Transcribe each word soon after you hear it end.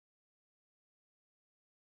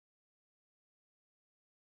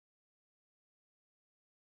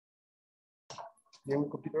Then we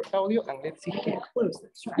computer audio and let's see here. Close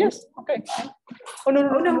this, right? Yes, okay. Oh,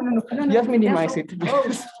 no. Just minimize it.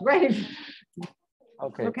 Oh, right.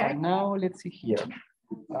 Okay, Okay. and now let's see here.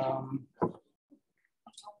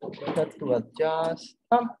 That's to adjust.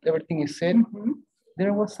 Everything is set. Mhm.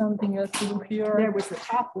 There was something else to do here. There was the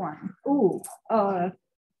top one. Ooh,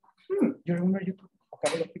 You remember you took a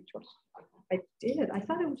couple of pictures? I did. I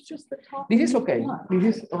thought it was just the top. This is okay. one.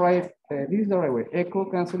 This is right. This is the right way. Echo,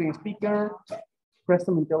 canceling speaker,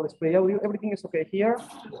 custom Intel display audio. Everything is okay here.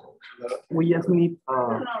 We just need.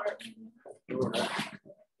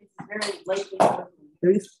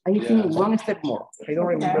 There is, I think, one step more. I don't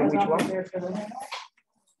remember which one.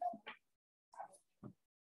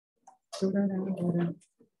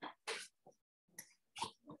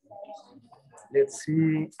 Let's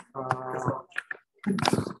see.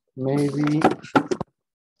 Maybe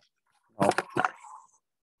no,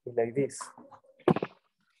 like this.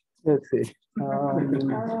 Let's see.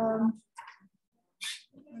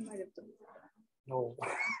 No,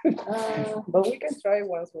 but we can try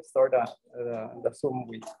once we start the Zoom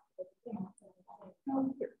with.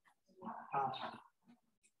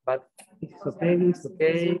 But it's okay. It's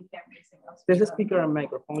okay. There's a speaker and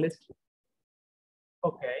microphone. Let's.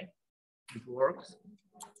 Okay, it works.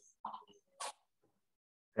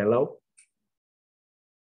 Hello?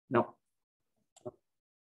 No.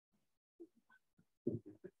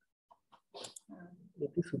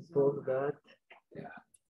 Let me suppose that.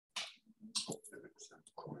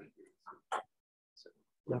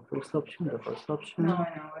 The first option. No,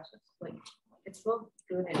 I know. It's just like it's both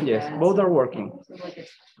good and yes, bad. both are working. So like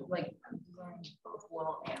it's like both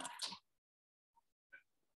well and.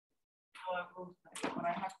 When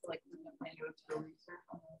I have to like I do it to research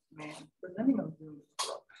on this man, presenting on Zoom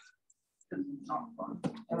is not fun.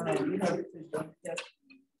 I don't know. You have it. Yes.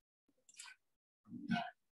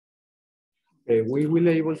 Okay, we will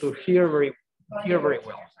be able to hear very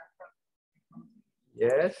well.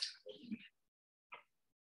 Yes.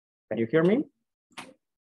 Can you hear me?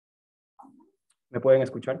 ¿Me pueden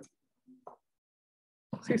escuchar?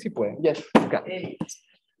 Sí, sí pueden. Yes. Okay.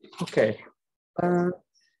 Okay.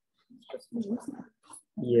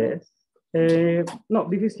 Yes. No,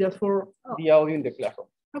 this is just for the audio in the classroom.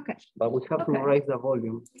 Okay. But we have to raise the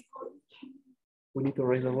volume. We need to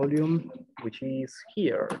raise the volume, which is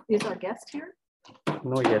here. Is our guest here?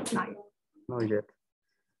 Not yet. Not yet. Not yet.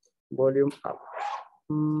 Volume up.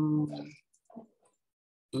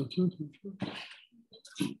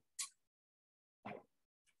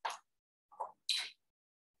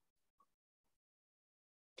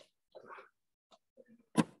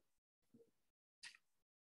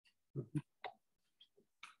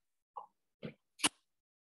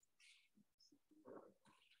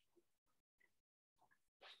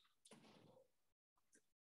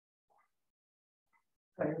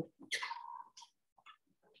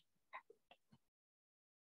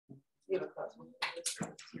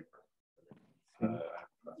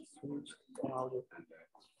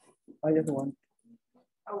 I just want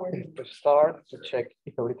to start to check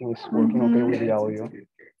if everything is working okay with the audio. Okay.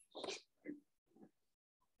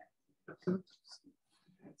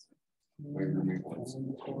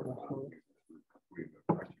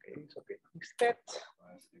 Instead,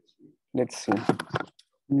 let's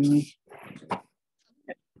see.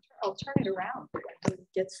 I'll turn it around. It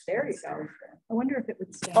gets there. You go. I wonder if it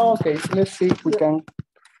would stand. Okay, let's see if we can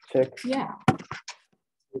check. Yeah.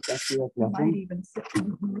 We can see that. Might even sit.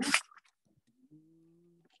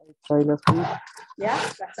 Try last week. Yeah,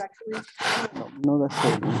 that's actually. No, that's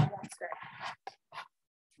it. That's great.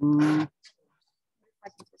 I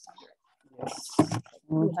can just under it. Yes.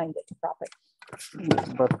 Behind it to prop it.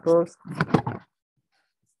 Yes, but first,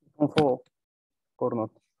 fall or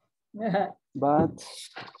not. But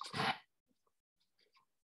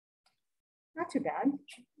not too bad.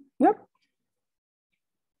 Yep.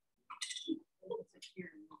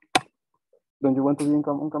 Don't you want to be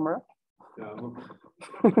on camera? No.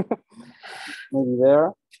 Maybe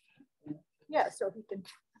there. Yeah, so he can.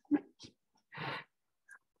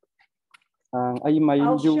 I imagine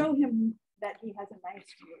I'll show him that he has a nice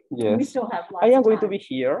view. Yes. We still have lots I am of going to time. be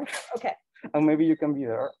here. Okay. And maybe you can be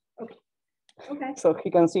there. Okay. Okay. So he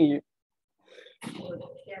can see you. The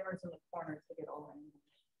cameras in the corner to get all in.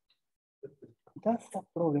 That's the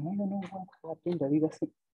problem. I don't know what happened that it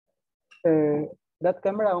doesn't. That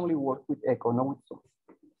camera only works with echo, not with zoom.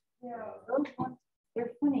 Yeah, those ones,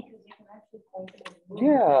 they're funny because you can actually point them and move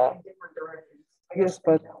Yeah. in different directions. Yes,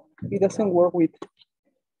 but it doesn't work with.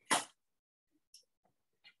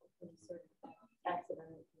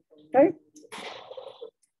 Okay.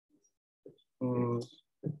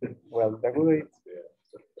 Well, the good,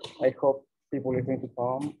 I hope People is going to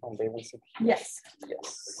come and they will sit here. Yes.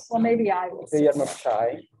 Yes. Well, maybe I will. They are not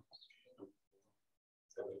shy.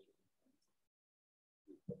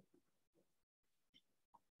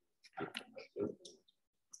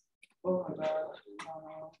 Oh my God.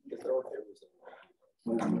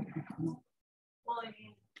 Well, I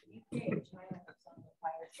mean, you can't China have some of the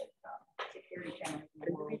highest like security cameras in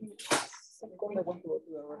the world.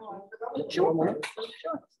 Sure.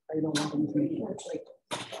 I don't want to miss it.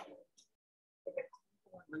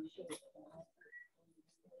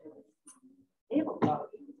 They have a lot of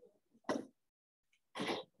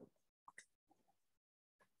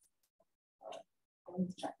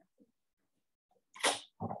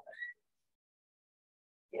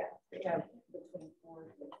yeah, they have between 4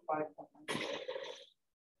 and 5 something.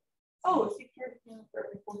 Oh, security camera for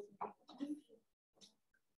every 14 people.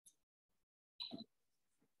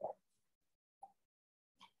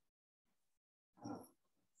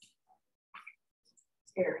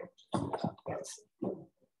 Scary. Yes.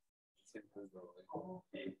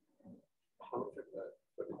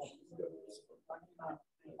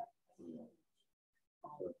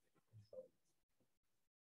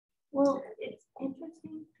 Well, it's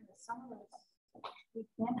interesting because some of us, we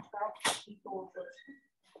can't track people's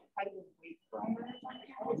height and weight parameters.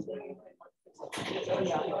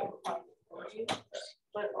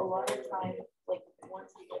 But a lot of times, like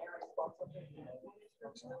once you get a response,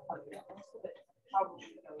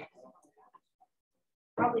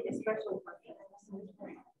 probably especially for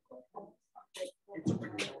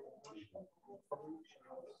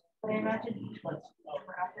but I imagine like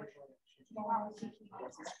traffic.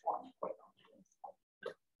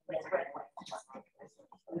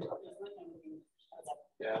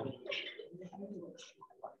 Yeah.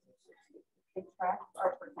 They track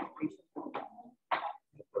our participation.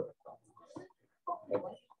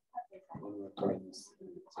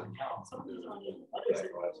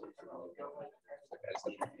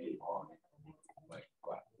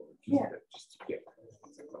 Yeah.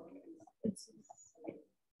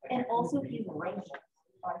 And also he's ranked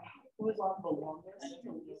who is on the longest,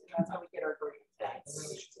 and that's how we get our grades.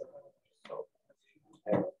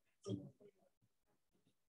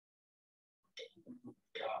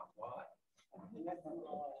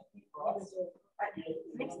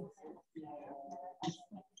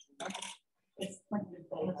 It's like the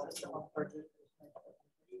bonus system of purchase.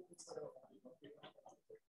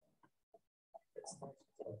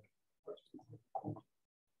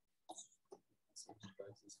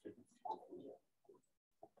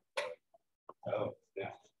 Oh,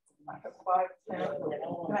 yeah. I have 5, 10,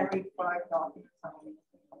 can I read 5 documents?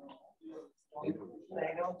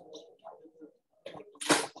 They don't.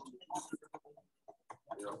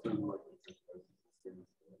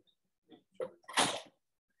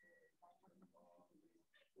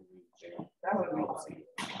 That would be funny.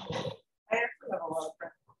 I actually have a lot of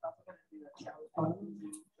friends. I'm going to do that challenge.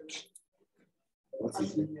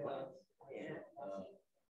 Yeah.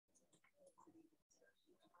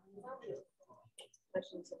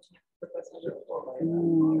 Especially such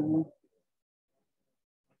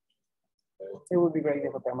It would be great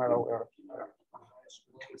if a camera were.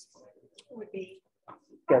 would be.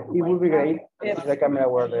 Yeah, it would be great if the camera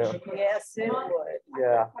were there. Yes, it would.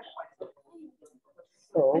 Yeah.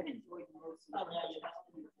 So.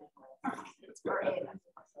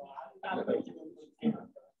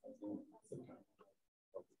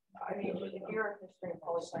 I mean, if you're a history and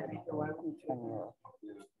policy major, why would you?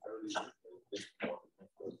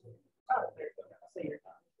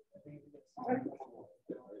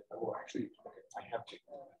 Well, actually, I have to.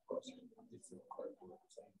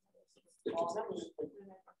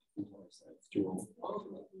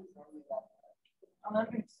 That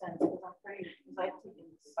makes sense because I'm pretty, because I've taken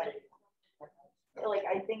psych. Like,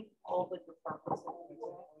 I think all the departments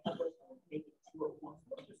make it 201.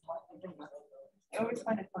 I always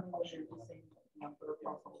find it funny when you're the same number of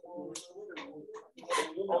all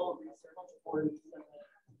research boards.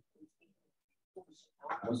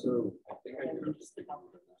 Also, I think I do just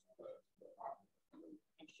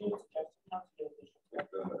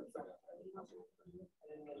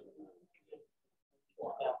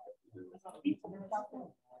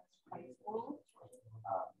High school,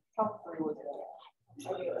 Calvary was it?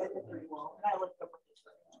 I did pretty well, and I looked up.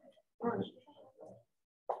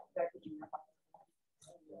 Back to junior high.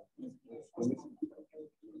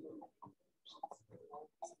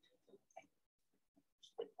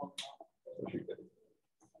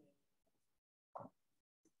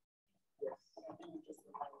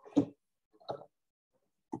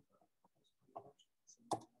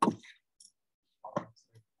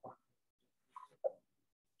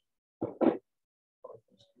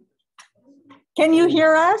 Can you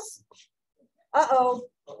hear us? Uh-oh.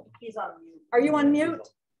 He's on mute. Are you on mute?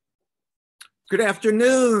 Good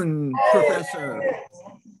afternoon, Professor.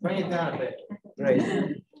 Bring it down a bit.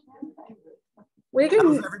 Great. We How's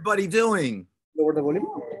can, everybody doing? Lower the volume.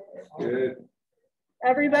 Good.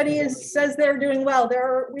 everybody says they're doing well.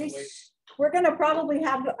 We're gonna probably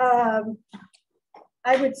have,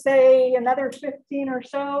 I would say another 15 or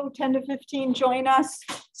so, 10 to 15 join us.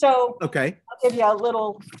 So Okay. I'll give you a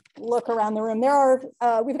little look around the room. There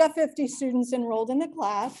are, we've got 50 students enrolled in the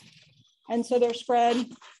class. And so they're spread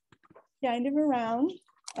kind of around,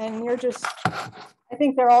 and you're just, I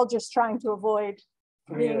think they're all just trying to avoid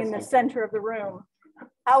being in the center of the room.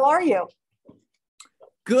 How are you?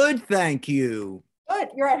 Good, thank you. Good,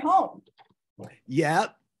 you're at home. Yeah.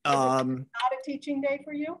 Not a teaching day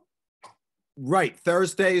for you? Right.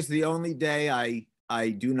 Thursday is the only day I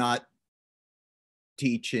do not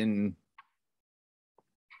teach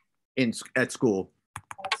at school.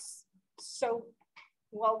 So,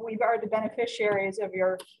 well, we are the beneficiaries of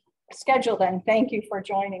your schedule then. Thank you for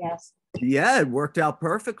joining us. Yeah, it worked out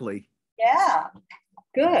perfectly. Yeah,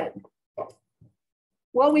 good.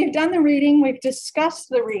 Well, we've done the reading, we've discussed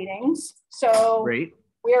the readings. So Great.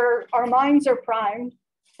 our minds are primed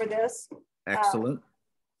for this. Excellent.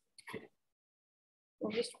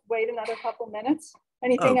 We'll just wait another couple minutes.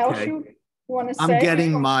 Anything else Okay. you want to say? I'm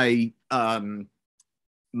getting my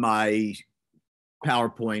my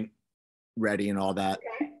PowerPoint ready and all that.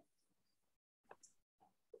 Okay.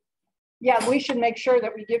 Yeah, we should make sure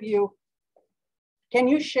that we give you, can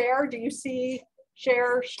you share? Do you see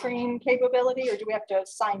share screen capability, or do we have to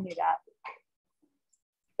assign you that?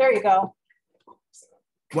 There you go.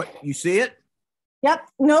 What, you see it? Yep,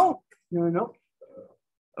 no, No.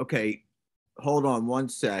 Okay, hold on one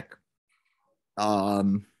sec. I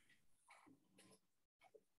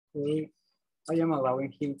am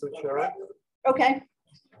allowing him to share. okay.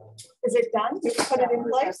 Is it done? Did you put it in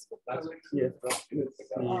place? Yes.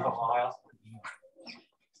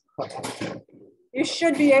 You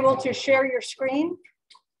should be able to share your screen,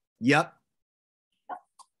 Yep.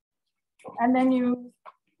 and then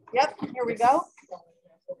yep, here we go.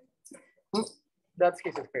 That's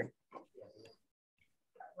his screen.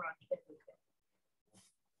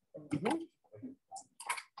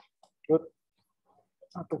 Good.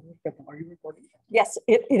 Are you recording? Yes,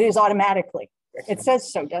 it is automatically. It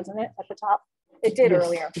says so, doesn't it, at the top? It did Yes,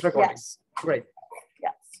 earlier. it's recording. Yes, Great.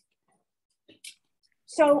 yes.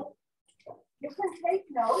 So you can take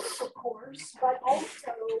notes, of course, but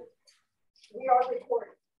also we are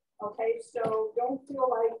recording. Okay, so don't feel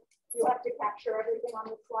like you have to capture everything on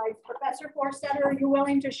the slides. Professor Forstater, are you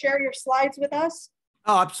willing to share your slides with us?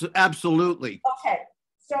 Oh, absolutely. Okay,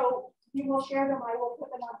 so you will share them. I will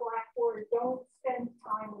put them on Blackboard. Don't spend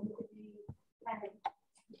time when you could be kind of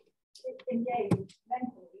engaged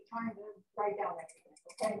mentally trying to write down everything.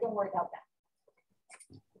 Okay, don't worry about that.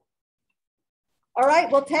 All right,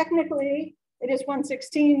 well, technically it is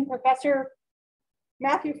 1:16. Professor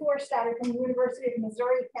Matthew Forstater from the University of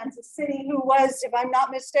Missouri, Kansas City, who was, if I'm not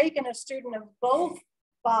mistaken, a student of both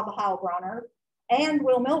Bob Heilbronner and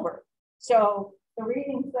Will Milberg. So the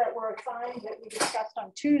readings that were assigned that we discussed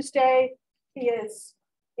on Tuesday, he is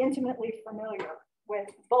intimately familiar with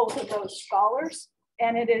both of those scholars.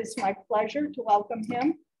 And it is my pleasure to welcome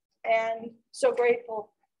him, and so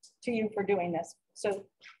grateful to you for doing this. So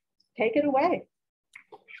take it away.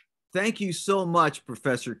 Thank you so much,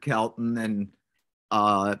 Professor Kelton. And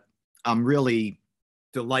I'm really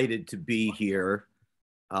delighted to be here.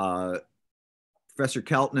 Professor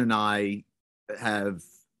Kelton and I have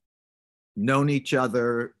known each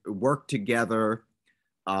other, worked together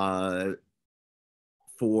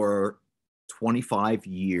for 25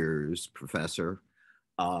 years, Professor.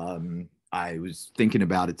 I was thinking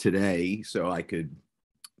about it today so I could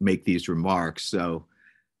make these remarks. So,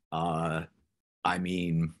 I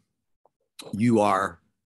mean, you are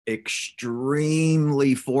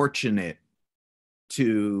extremely fortunate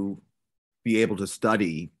to be able to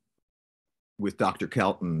study with Dr.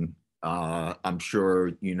 Kelton. I'm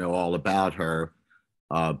sure you know all about her,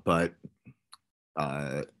 but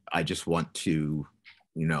I just want to,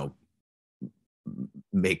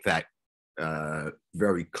 make that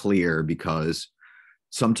very clear, because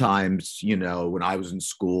sometimes, when I was in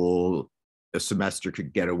school, a semester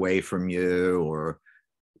could get away from you, or,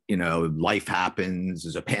 life happens,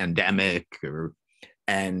 there's a pandemic,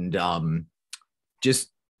 and just,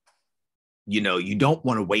 you don't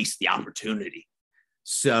want to waste the opportunity.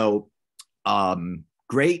 So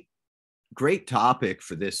great topic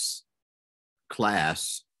for this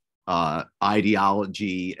class,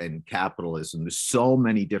 ideology and capitalism. There's so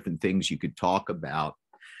many different things you could talk about.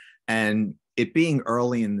 And it being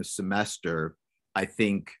early in the semester, I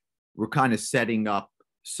think we're kind of setting up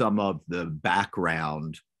some of the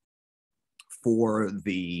background for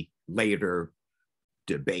the later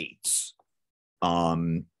debates.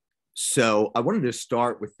 So I wanted to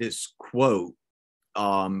start with this quote.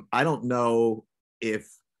 I don't know if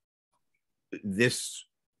this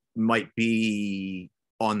might be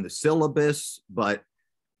on the syllabus, but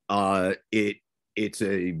it's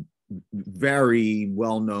a very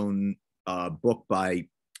well-known book by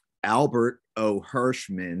Albert O.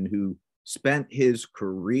 Hirschman, who spent his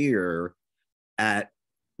career at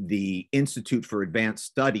the Institute for Advanced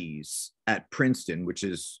Studies at Princeton, which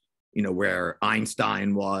is, you know, where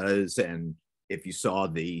Einstein was. And if you saw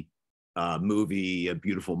the movie A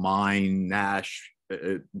Beautiful Mind, Nash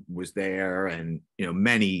was there, and, you know,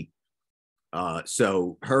 many.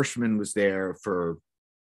 So Hirschman was there for,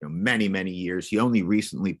 you know, many, many years. He only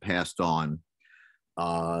recently passed on.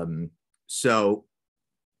 So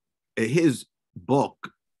his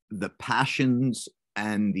book, The Passions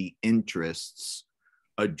and the Interests,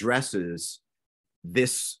 addresses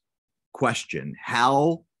this question: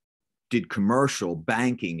 how did commercial,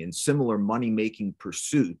 banking, and similar money-making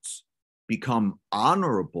pursuits become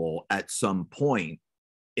honorable at some point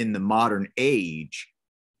in the modern age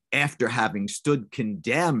after having stood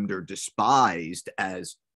condemned or despised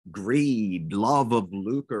as greed, love of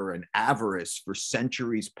lucre, and avarice for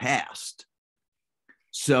centuries past?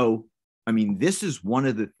 So, I mean, this is one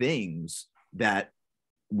of the things that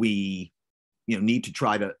we, you know, need to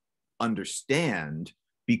try to understand,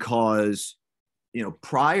 because, you know,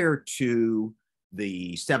 prior to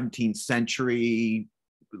the 17th century,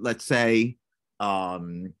 let's say,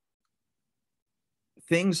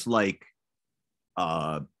 things like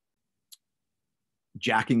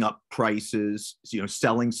jacking up prices, you know,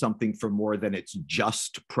 selling something for more than its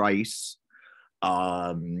just price,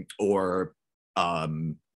 or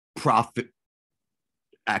profit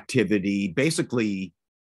activity, basically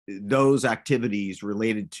those activities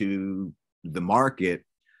related to the market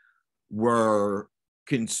were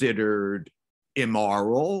considered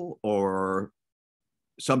immoral, or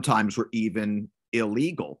sometimes were even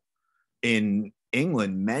illegal. In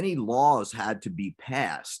England, many laws had to be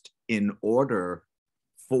passed in order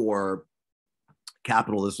for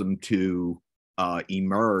capitalism to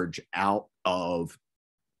emerge out of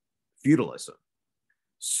feudalism.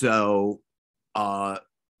 So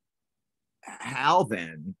how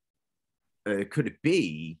then could it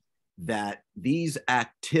be that these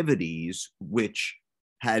activities, which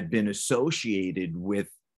had been associated with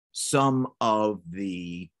some of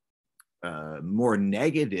the more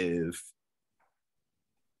negative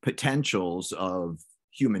potentials of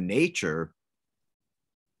human nature,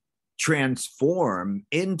 transform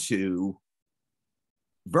into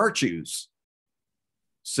virtues?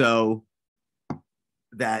 So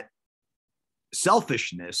that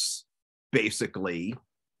selfishness basically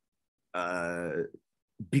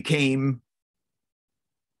became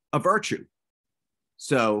a virtue.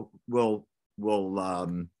 So we'll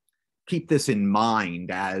keep this in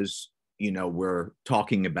mind as, you know, we're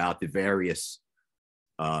talking about the various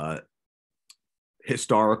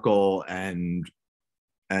historical and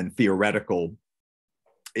theoretical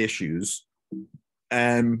issues.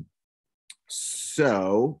 And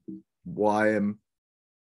so why am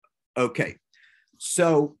okay?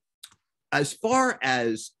 So as far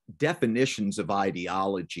as definitions of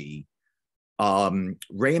ideology,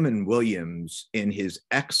 Raymond Williams, in his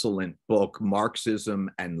excellent book, Marxism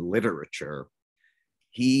and Literature,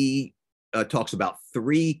 he talks about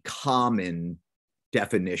three common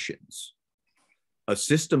definitions: a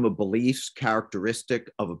system of beliefs characteristic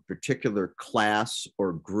of a particular class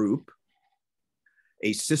or group;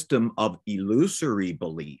 a system of illusory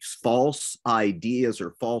beliefs, false ideas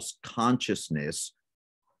or false consciousness,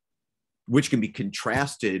 which can be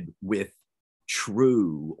contrasted with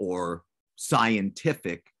true or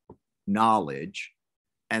scientific knowledge;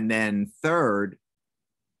 and then third,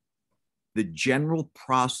 the general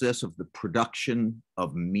process of the production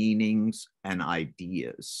of meanings and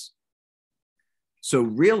ideas. So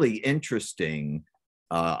really interesting,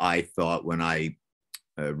 I thought, when I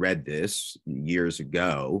read this years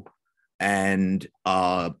ago. And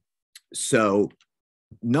so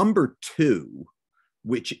number two,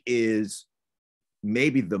 which is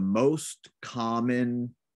maybe the most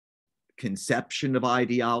common conception of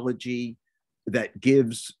ideology, that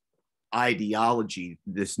gives ideology,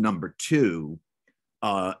 this number two,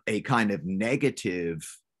 a kind of negative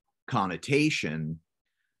connotation,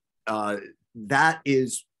 that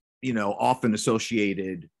is, you know, often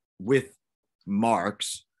associated with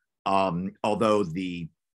Marx, although this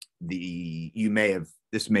may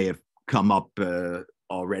have come up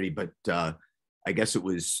already, but I guess it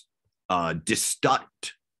was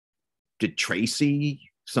Destut de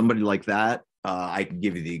Tracy, somebody like that. I can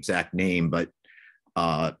give you the exact name, but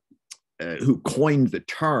who coined the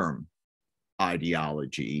term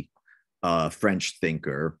ideology, French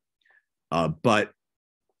thinker. But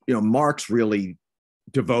Marx really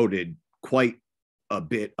devoted quite a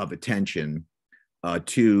bit of attention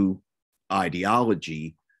to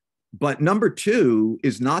ideology. But number two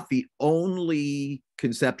is not the only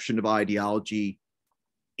conception of ideology,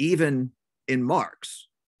 even in Marx.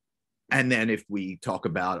 And then if we talk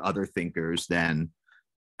about other thinkers, then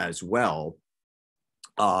as well,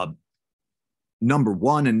 number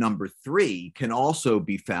one and number three can also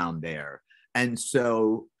be found there. And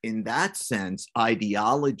so in that sense,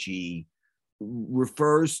 ideology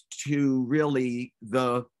refers to really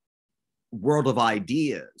the world of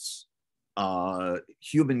ideas,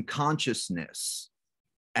 human consciousness,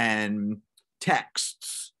 and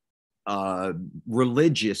texts,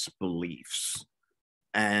 religious beliefs,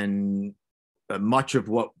 and much of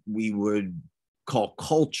what we would call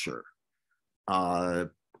culture.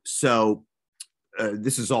 So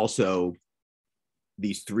this is also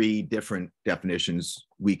these three different definitions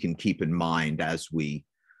we can keep in mind as we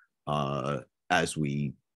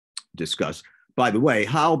discuss. By the way,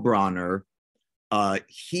 Heilbronner,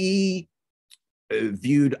 he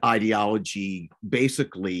viewed ideology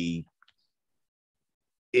basically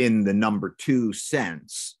in the number two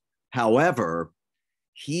sense. However,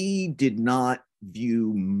 he did not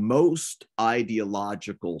view most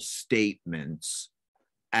ideological statements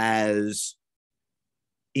as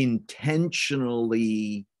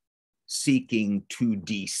intentionally seeking to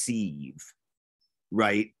deceive,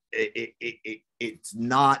 right? It's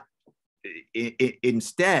not,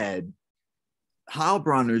 instead,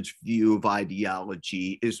 Heilbronner's view of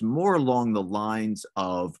ideology is more along the lines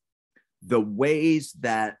of the ways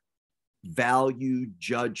that value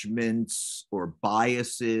judgments or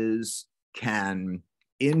biases can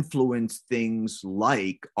influence things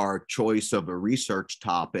like our choice of a research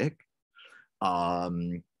topic,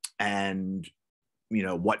 and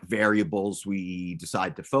what variables we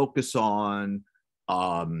decide to focus on,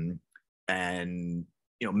 and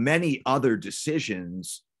many other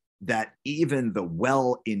decisions that even the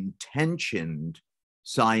well-intentioned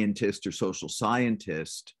scientist or social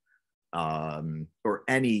scientist, or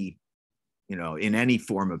any in any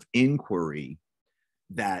form of inquiry,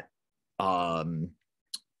 that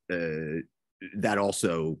that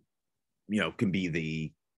also can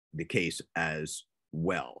be the case as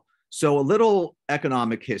well. So a little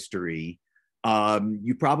economic history.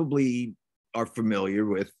 You probably are familiar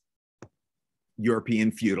with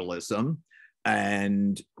European feudalism,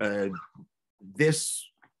 and this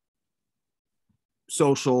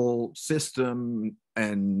social system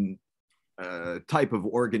and type of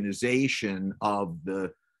organization of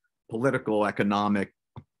the political economic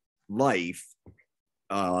life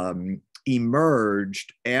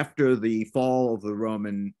emerged after the fall of the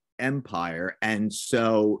Roman Empire, and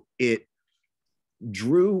so it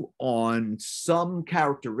drew on some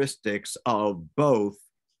characteristics of both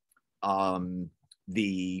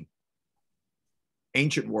the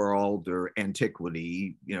ancient world or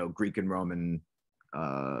antiquity, Greek and Roman,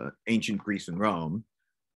 ancient Greece and Rome,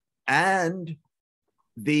 and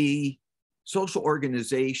the social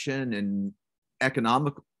organization and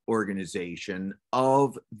economic organization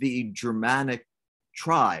of the Germanic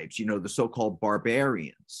tribes, the so-called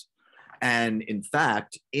barbarians. And in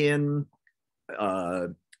fact, in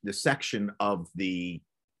the section of the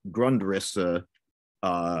Grundrisse,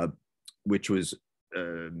 which was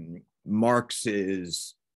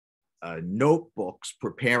Marx's notebooks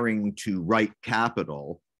preparing to write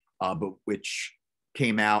Capital, but which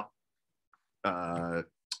came out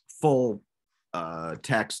full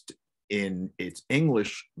text in its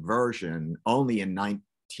English version only in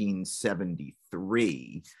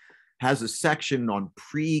 1973, has a section on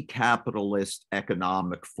pre-capitalist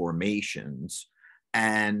economic formations.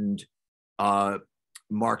 And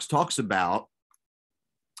Marx talks about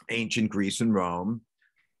ancient Greece and Rome,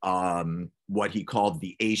 what he called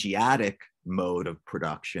the Asiatic mode of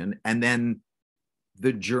production, and then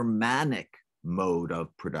the Germanic mode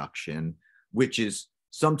of production, which is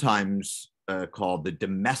sometimes called the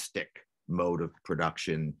domestic mode of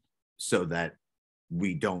production, so that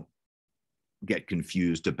we don't get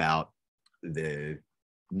confused about the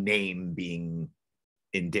name being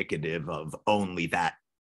indicative of only that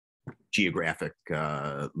geographic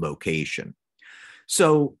location.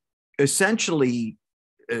 So essentially,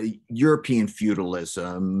 European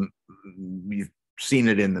feudalism, you've seen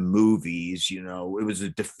it in the movies, it was a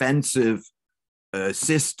defensive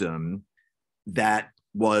system that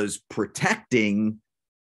was protecting,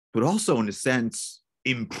 but also in a sense,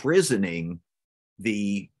 imprisoning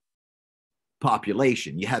the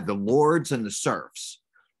population. You had the lords and the serfs,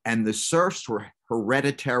 and the serfs were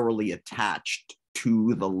hereditarily attached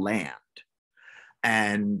to the land.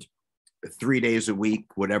 And 3 days a week,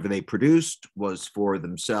 whatever they produced was for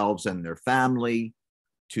themselves and their family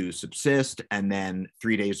to subsist. And then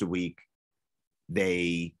 3 days a week,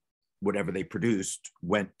 whatever they produced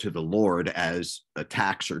went to the Lord as a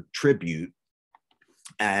tax or tribute.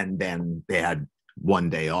 And then they had 1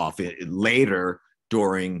 day off. Later,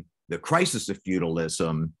 during the crisis of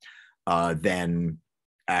feudalism, then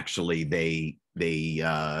actually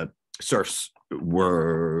serfs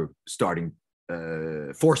were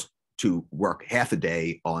forced to work half a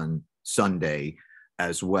day on Sunday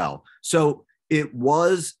as well. So it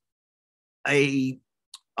was a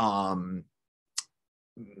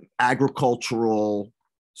agricultural,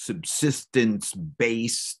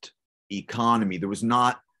 subsistence-based economy. There was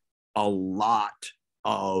not a lot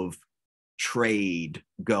of trade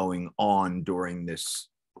going on during this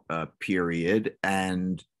period.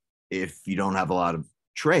 And if you don't have a lot of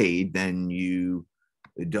trade, then you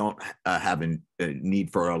don't have a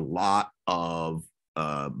need for a lot of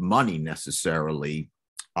money necessarily.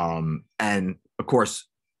 And of course,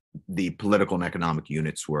 the political and economic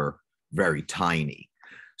units were very tiny.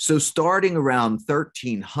 So starting around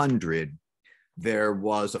 1300, there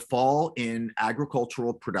was a fall in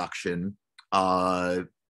agricultural production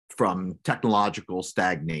from technological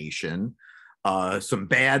stagnation, some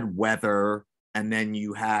bad weather, and then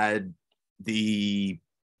you had the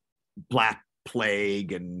Black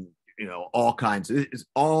Plague and all kinds of,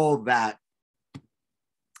 all that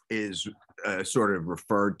is sort of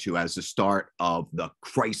referred to as the start of the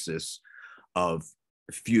crisis of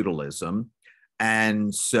feudalism.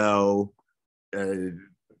 And so in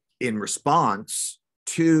response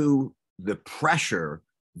to the pressure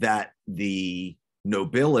that the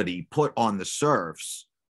nobility put on the serfs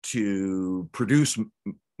to produce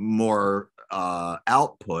more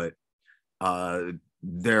output,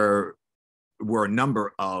 there were a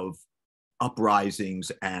number of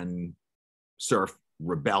uprisings and serf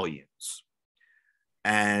rebellions.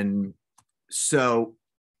 And so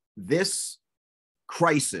this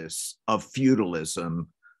crisis of feudalism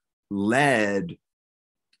led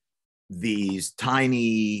these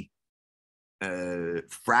tiny,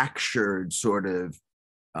 fractured sort of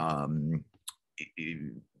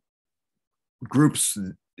groups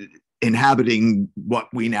inhabiting what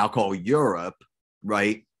we now call Europe,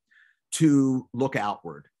 right, to look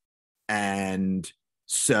outward. And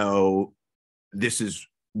so this is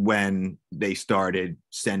when they started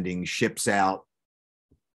sending ships out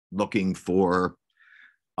looking for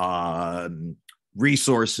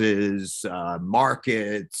resources,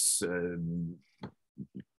 markets,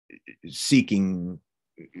 seeking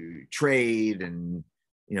trade, and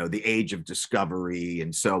the age of discovery,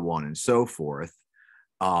 and so on and so forth.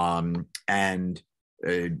 And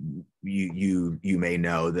you may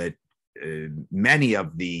know that many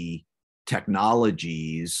of the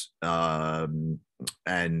technologies and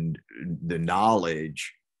the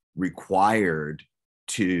knowledge required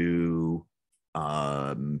to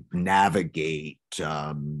navigate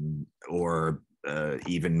or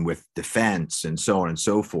even with defense and so on and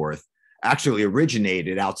so forth actually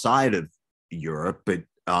originated outside of Europe, but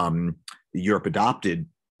Europe adopted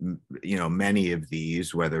many of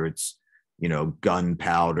these, whether it's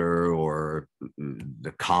gunpowder or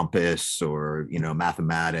the compass or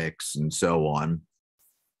mathematics and so on,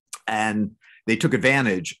 and they took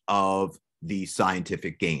advantage of the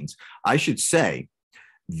scientific gains. I should say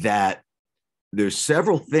that there's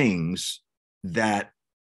several things that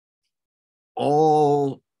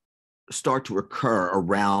all start to occur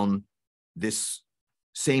around this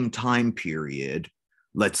same time period,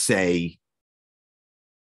 let's say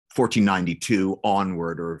 1492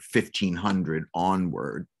 onward or 1500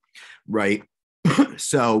 onward, right?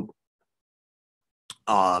 So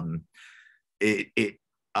it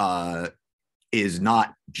is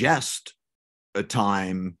not just a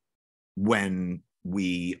time when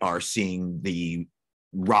we are seeing the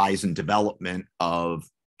rise and development of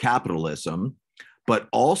capitalism, but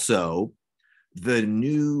also the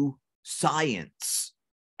new science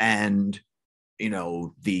and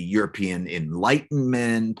the European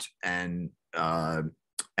Enlightenment and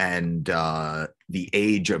the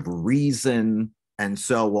age of reason and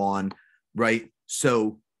so on, right?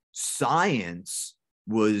 So science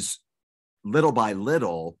was little by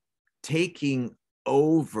little taking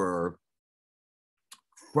over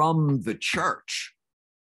from the church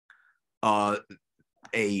a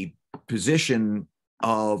position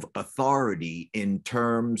of authority in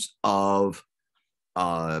terms of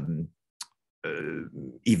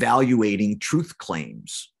evaluating truth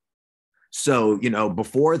claims. So,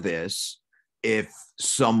 before this, if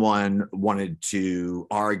someone wanted to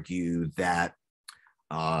argue that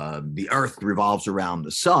the earth revolves around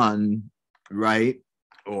the sun, right?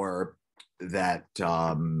 Or that,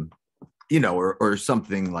 or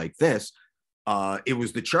something like this, it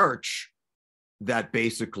was the church that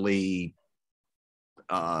basically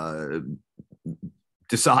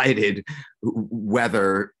decided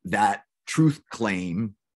whether that truth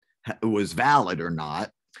claim was valid or not.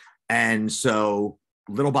 And so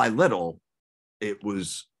little by little, it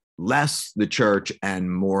was less the church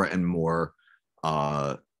and more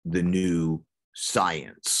the new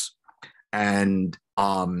science. And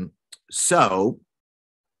so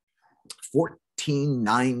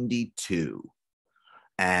 1492,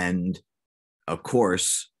 and of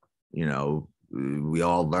course, we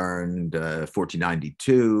all learned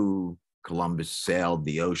 1492, Columbus sailed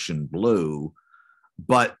the ocean blue,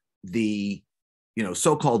 but the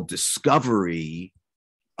so-called discovery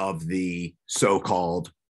of the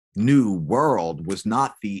so-called new world was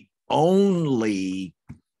not the only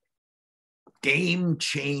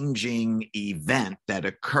game-changing event that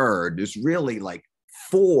occurred. There's really like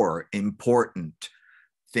 4 important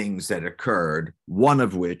things that occurred, one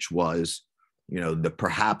of which was the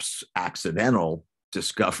perhaps accidental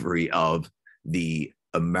discovery of the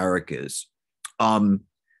Americas. Did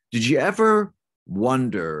you ever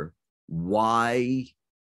wonder why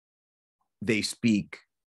they speak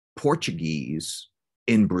Portuguese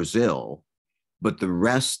in Brazil, but the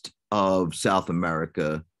rest of South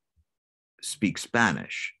America speak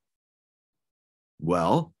Spanish?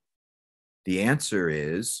 Well, the answer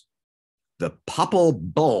is the Papal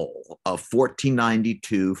Bull of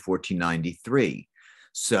 1492, 1493.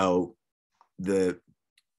 So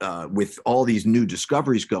with all these new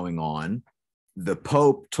discoveries going on, the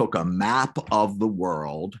Pope took a map of the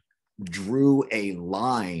world, drew a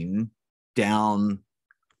line down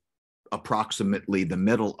approximately the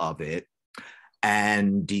middle of it,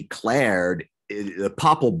 and declared the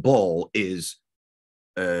Papal Bull is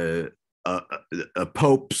a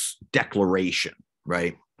Pope's declaration,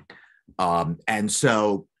 right? And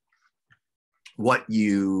so what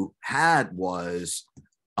you had was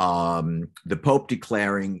the Pope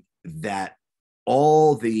declaring that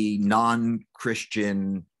all the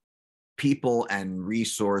non-Christian people and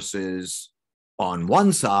resources on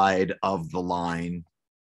one side of the line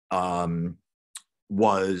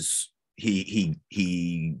was he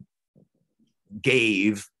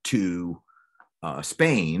gave to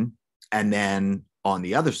Spain, and then on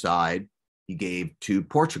the other side he gave to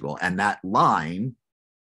Portugal, and that line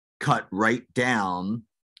cut right down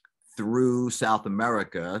through South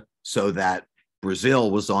America so that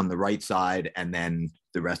Brazil was on the right side and then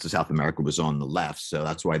the rest of South America was on the left. So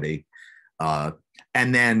that's why they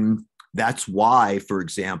and then that's why, for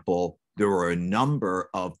example, there were a number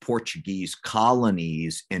of Portuguese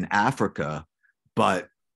colonies in Africa, but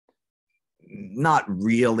not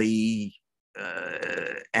really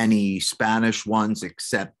any Spanish ones,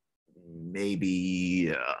 except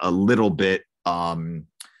maybe a little bit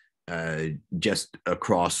just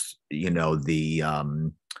across,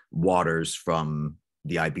 the waters from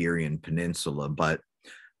the Iberian Peninsula. But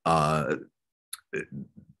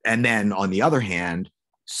and then on the other hand,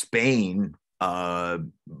 Spain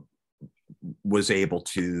was able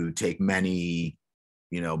to take many,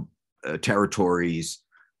 territories,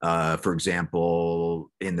 for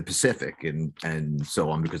example, in the Pacific and so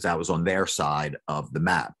on, because that was on their side of the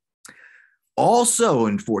map. Also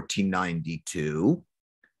in 1492,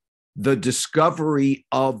 the discovery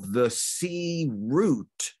of the sea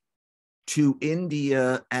route to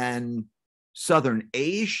India and Southern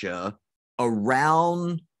Asia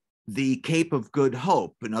around the Cape of Good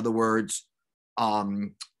Hope. In other words,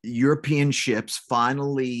 European ships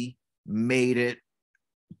finally made it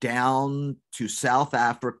down to South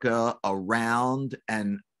Africa, around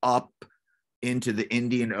and up into the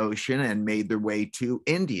Indian Ocean, and made their way to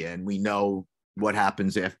India. And we know what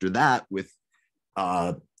happens after that, with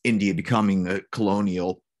India becoming a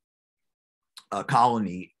colonial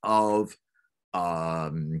colony of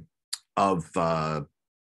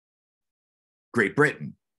Great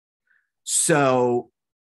Britain. So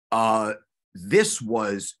this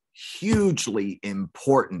was hugely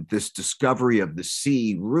important, this discovery of the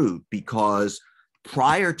sea route, because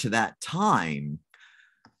prior to that time,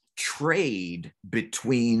 trade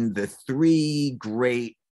between the 3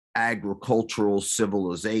 great agricultural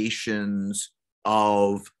civilizations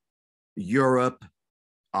of Europe,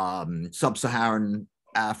 sub-Saharan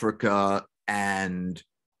Africa and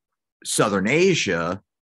Southern Asia,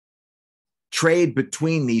 trade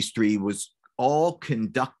between these three was all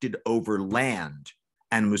conducted over land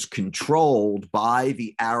and was controlled by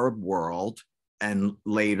the Arab world and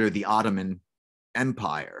later the Ottoman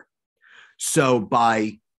Empire. So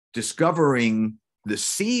by discovering the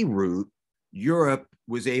sea route, Europe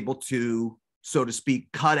was able to, so to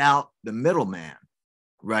speak, cut out the middleman,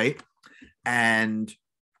 right? And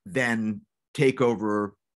then take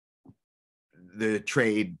over the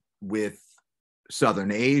trade with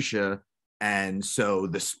Southern Asia. And so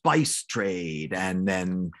the spice trade and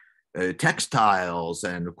then textiles,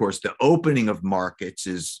 and of course the opening of markets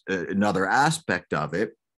is another aspect of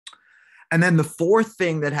it. And then the fourth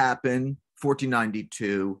thing that happened,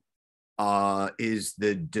 1492, is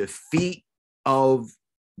the defeat of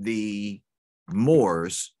the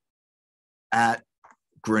Moors at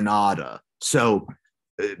Granada. So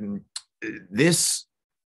this,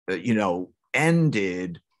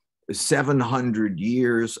 ended 700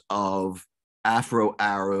 years of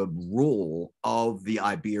Afro-Arab rule of the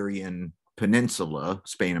Iberian Peninsula,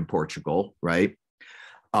 Spain and Portugal, right?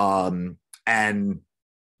 And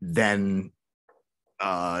then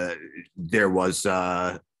there was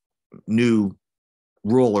a new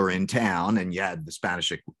ruler in town, and you had the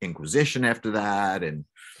Spanish Inquisition after that, and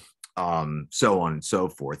so on and so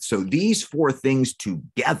forth. So these four things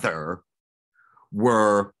together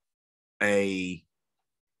were a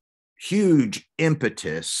huge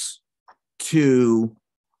impetus to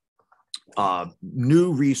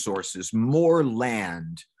new resources, more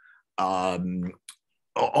land,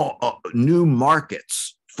 new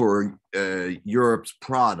markets for Europe's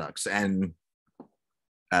products, and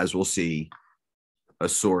as we'll see, a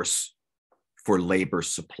source for labor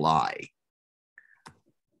supply.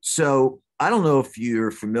 So I don't know if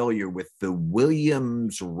you're familiar with the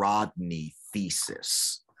Williams-Rodney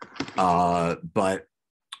thesis, but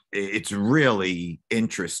it's really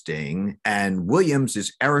interesting. And Williams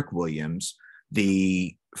is Eric Williams,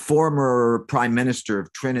 the former Prime Minister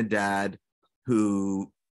of Trinidad,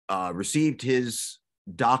 who received his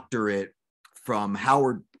doctorate from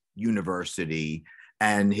Howard University,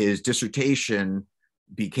 and his dissertation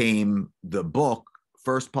became the book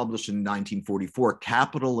first published in 1944,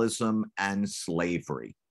 Capitalism and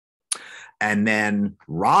Slavery. And then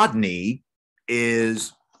Rodney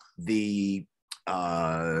is the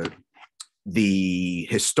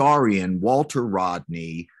historian Walter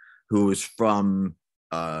Rodney, who is from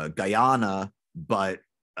Guyana, but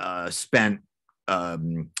spent a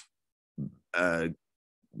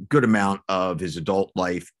good amount of his adult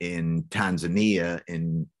life in Tanzania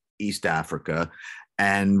in East Africa,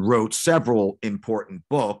 and wrote several important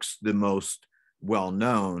books. The most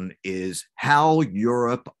well-known is How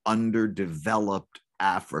Europe Underdeveloped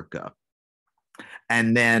Africa.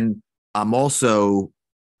 And then I'm also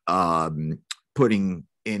putting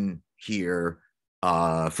in here,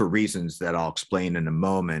 for reasons that I'll explain in a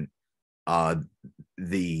moment,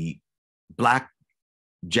 the Black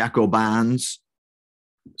Jacobins,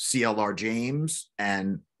 C.L.R. James,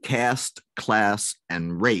 and Caste, Class,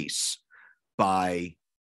 and Race by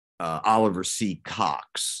Oliver C.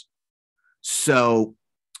 Cox. So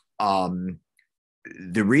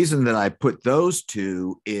the reason that I put those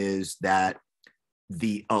two is that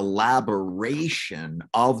the elaboration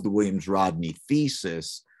of the Williams-Rodney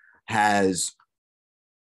thesis has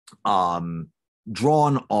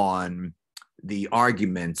drawn on the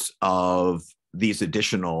arguments of these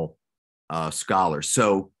additional scholars.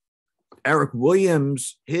 So Eric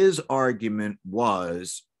Williams, his argument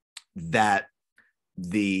was that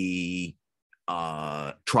the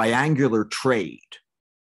triangular trade,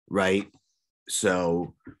 right?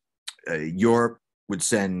 So Europe would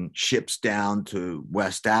send ships down to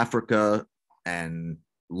West Africa and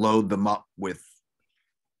load them up with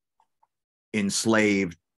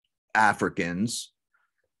enslaved Africans,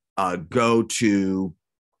 go to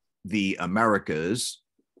the Americas,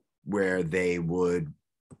 where they would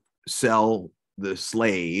sell the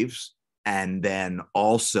slaves and then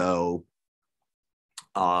also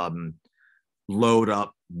load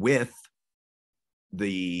up with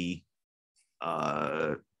the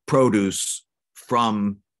produce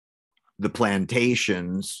from the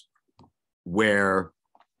plantations where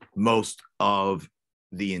most of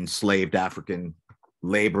the enslaved African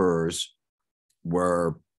laborers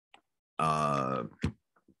were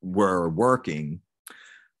working,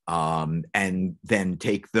 and then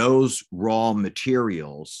take those raw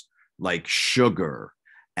materials like sugar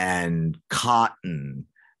and cotton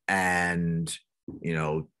and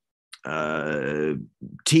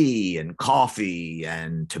tea and coffee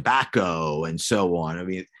and tobacco and so on. I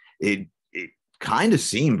mean, it kind of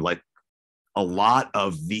seemed like a lot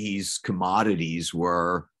of these commodities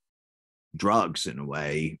were drugs in a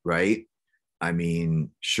way, right? I mean,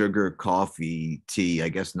 sugar, coffee, tea, I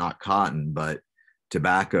guess not cotton, but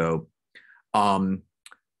tobacco. And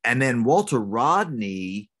then Walter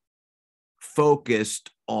Rodney focused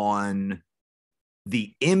on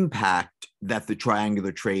the impact that the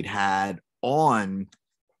triangular trade had on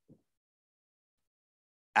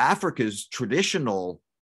Africa's traditional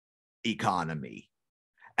economy.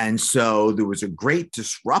 And so there was a great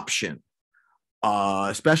disruption,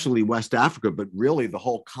 especially West Africa, but really the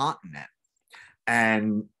whole continent.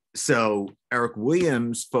 And so Eric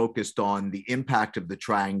Williams focused on the impact of the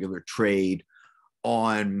triangular trade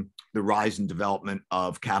on the rise and development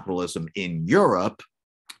of capitalism in Europe.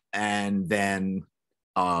 And then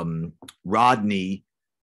Rodney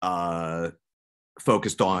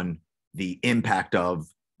focused on the impact of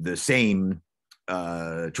the same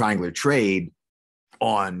triangular trade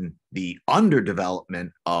on the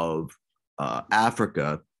underdevelopment of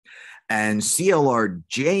Africa. And CLR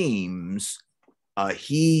James,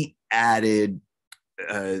 he added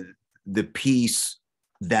the piece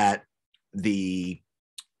that the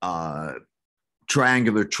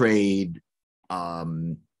triangular trade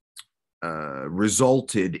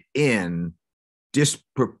resulted in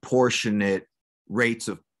disproportionate rates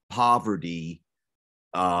of poverty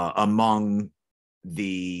among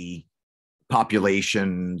the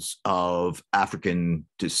populations of African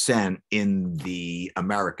descent in the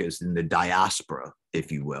Americas, in the diaspora,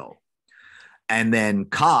 if you will. And then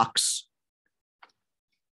Cox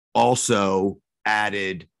also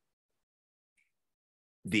added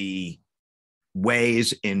the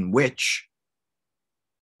ways in which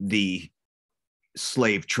the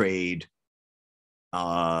slave trade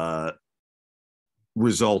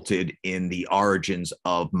resulted in the origins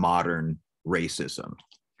of modern racism.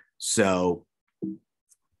 So,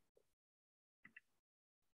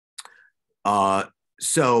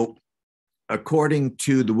 according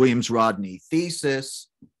to the Williams-Rodney thesis,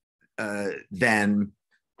 then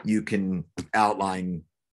you can outline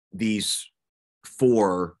these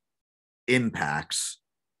four impacts.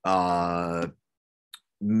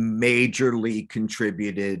 Majorly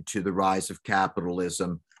contributed to the rise of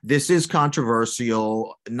capitalism. This is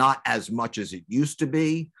controversial, not as much as it used to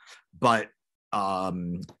be, but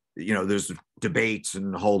there's debates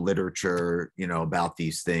and whole literature, about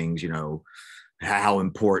these things, how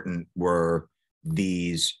important were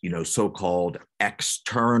these, so-called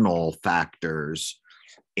external factors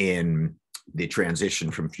in the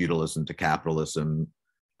transition from feudalism to capitalism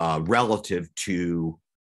relative to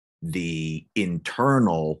the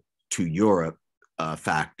internal to Europe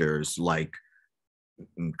factors like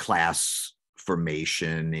class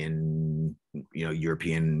formation in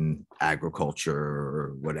European agriculture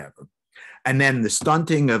or whatever. And then the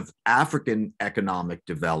stunting of African economic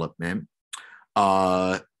development,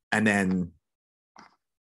 and then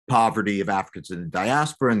poverty of Africans in the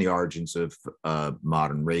diaspora and the origins of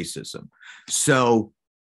modern racism. So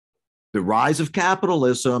the rise of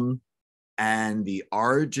capitalism and the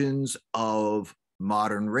origins of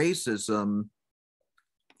modern racism,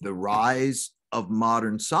 the rise of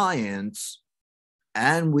modern science,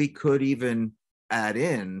 and we could even add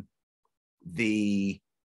in the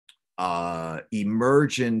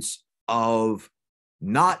emergence of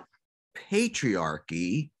not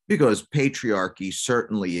patriarchy, because patriarchy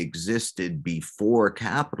certainly existed before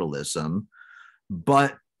capitalism,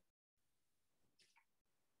 but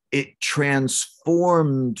it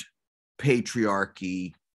transformed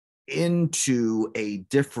patriarchy into a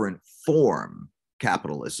different form,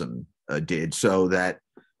 capitalism did, so that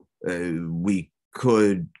we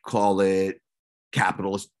could call it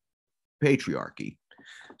capitalist patriarchy.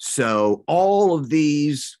 So all of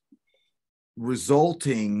these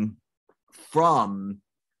resulting from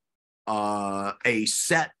a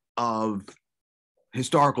set of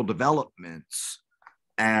historical developments.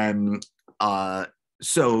 And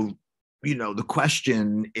so, the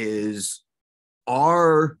question is,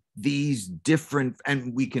 are these different,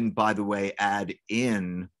 and we can, by the way, add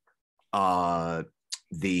in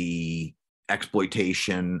the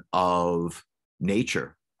exploitation of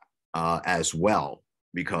nature as well,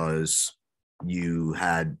 because you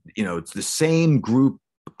had, it's the same group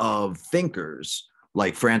of thinkers,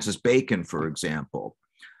 like Francis Bacon, for example.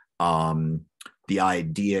 The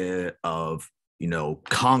idea of,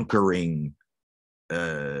 conquering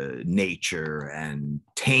nature and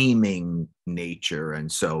taming nature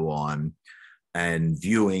and so on, and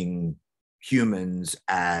viewing humans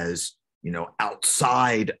as,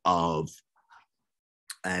 outside of,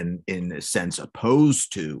 and in a sense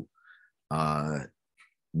opposed to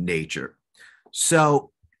nature.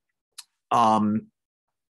 So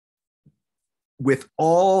with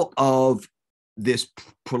all of this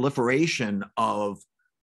proliferation of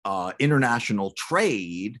international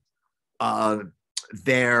trade,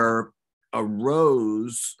 there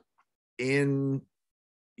arose in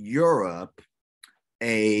Europe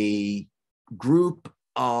a group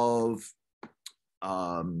of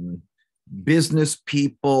business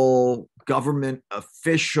people, government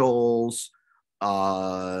officials,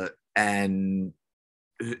 and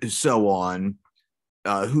so on,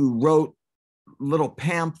 who wrote little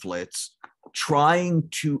pamphlets trying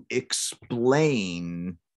to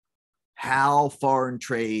explain how foreign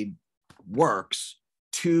trade works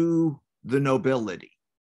to the nobility.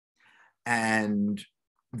 And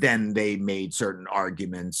then they made certain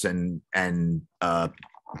arguments and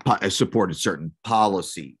supported certain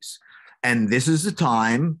policies. And this is a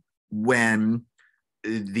time when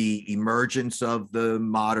the emergence of the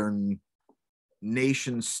modern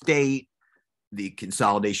nation state, the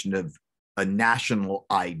consolidation of a national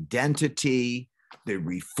identity, the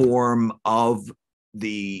reform of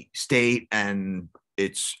the state and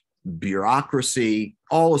its bureaucracy,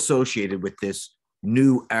 all associated with this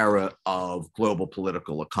new era of global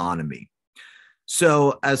political economy.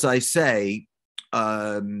 So, as I say,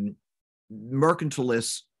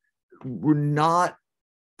 mercantilists were not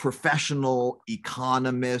professional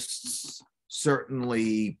economists.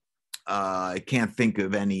 Certainly, I can't think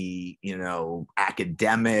of any,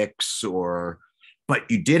 academics but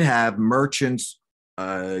you did have merchants,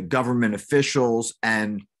 government officials,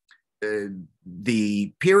 and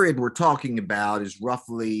the period we're talking about is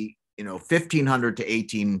roughly, 1500 to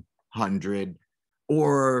 1800,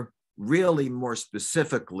 or really more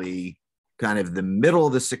specifically, kind of the middle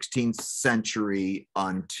of the 16th century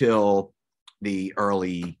until the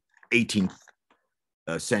early 18th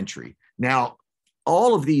century. Now,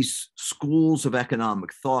 all of these schools of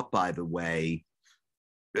economic thought, by the way,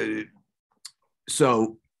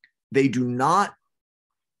 so they do not,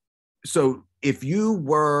 so if you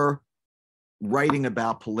were writing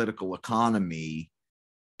about political economy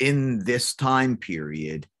in this time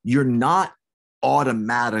period, you're not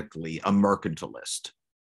automatically a mercantilist.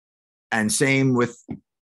 And same with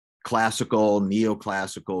classical,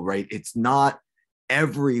 neoclassical, right? It's not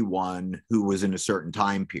everyone who was in a certain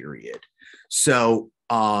time period. So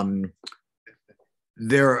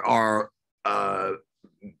there are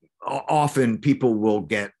often people will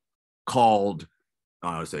get called,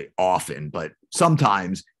 I don't say often, but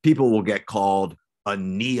sometimes people will get called a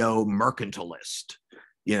neo-mercantilist,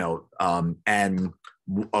 and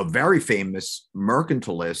a very famous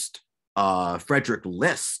mercantilist, Frederick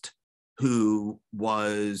List, who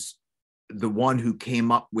was the one who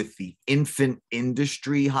came up with the infant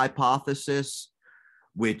industry hypothesis,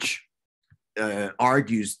 which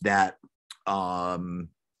argues that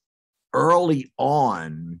early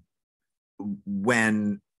on,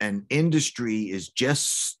 when an industry is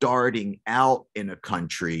just starting out in a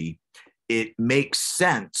country, it makes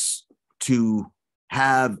sense to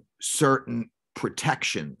have certain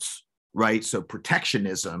protections, right? So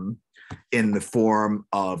protectionism in the form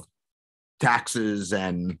of taxes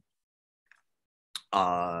and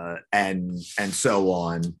so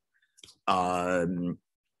on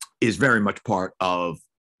is very much part of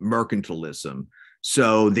mercantilism.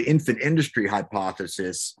 So the infant industry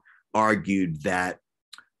hypothesis argued that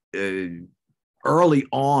early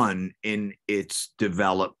on in its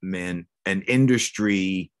development, an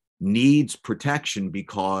industry needs protection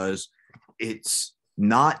because it's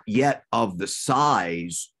not yet of the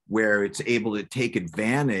size where it's able to take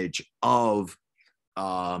advantage of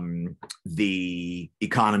the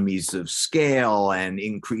economies of scale and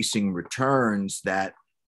increasing returns that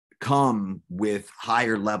come with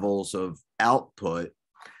higher levels of output.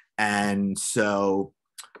 And so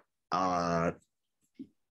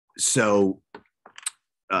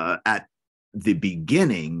at the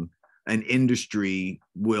beginning, an industry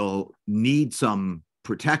will need some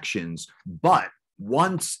protections, but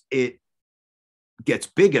once it gets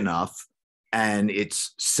big enough and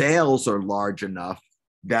its sales are large enough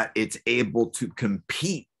that it's able to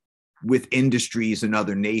compete with industries in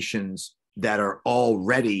other nations that are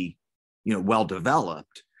already, well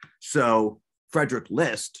developed. So Frederick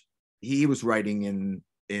List, he was writing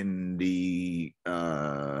in the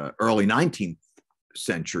early 19th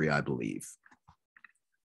century, I believe.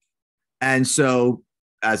 And so,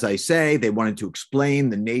 as I say, they wanted to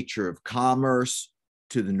explain the nature of commerce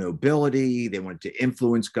to the nobility. They wanted to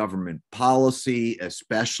influence government policy,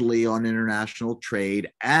 especially on international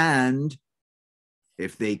trade. And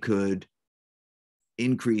if they could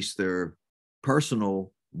increase their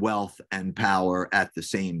personal wealth and power at the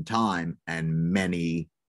same time, and many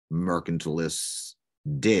mercantilists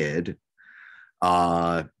did.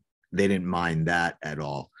 They didn't mind that at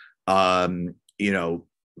all. You know,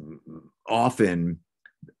 often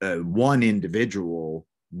one individual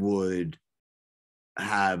would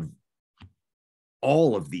have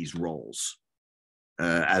all of these roles.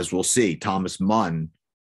 As we'll see, Thomas Munn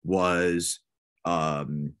was,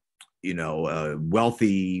 you know, a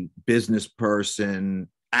wealthy business person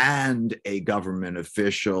and a government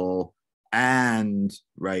official and,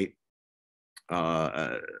 right,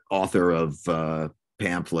 author of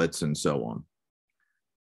pamphlets and so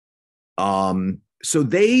on. So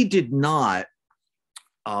they did not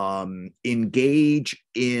engage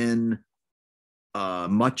in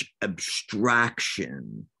much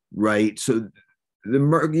abstraction, right? So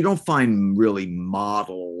you don't find really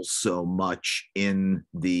models so much in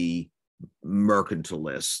the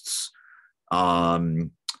mercantilists.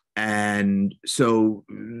 And so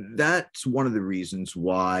that's one of the reasons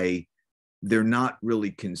why they're not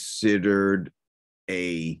really considered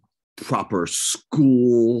a proper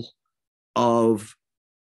school of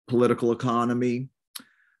political economy.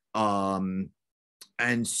 And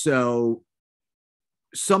so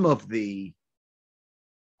some of the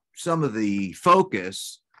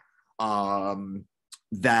focus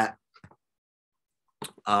that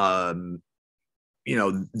you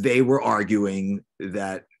know, they were arguing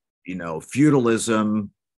that, you know,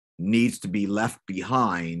 feudalism needs to be left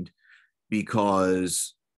behind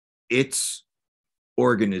because its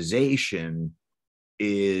organization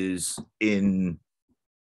is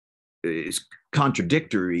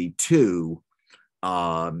contradictory to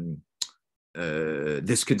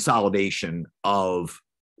this consolidation of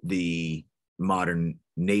the modern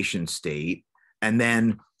nation state. And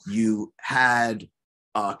then you had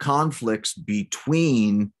conflicts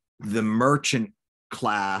between the merchant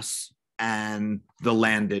class and the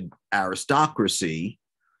landed aristocracy.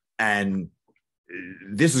 And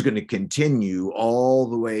this is going to continue all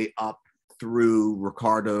the way up through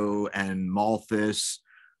Ricardo and Malthus,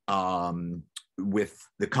 with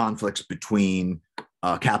the conflicts between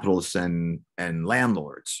capitalists and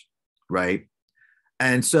landlords, right?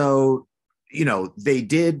 And so, you know, they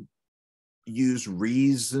did use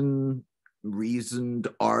reasoned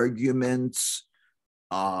arguments,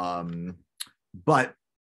 but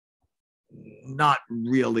not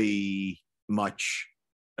really much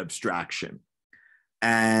abstraction.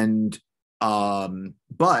 And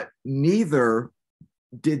but neither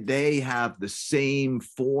did they have the same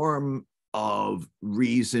form of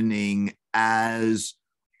reasoning as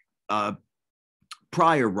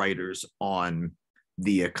prior writers on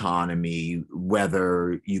the economy,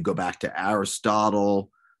 whether you go back to Aristotle,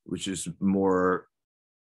 which is more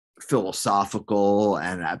philosophical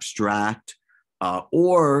and abstract,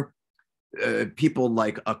 or people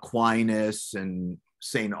like Aquinas and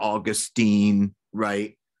St. Augustine,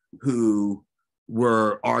 right, who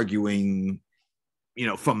were arguing, you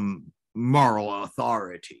know, from moral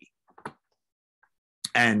authority.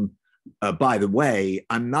 And by the way,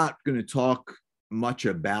 I'm not going to talk much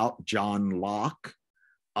about John Locke,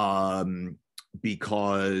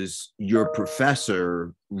 because your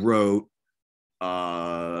professor wrote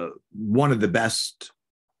one of the best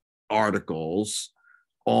articles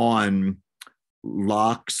on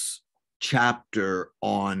Locke's chapter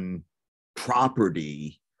on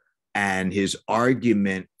property and his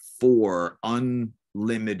argument for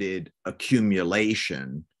unlimited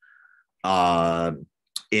accumulation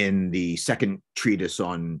in the second treatise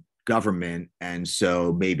on government. And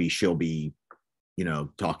so maybe she'll be, you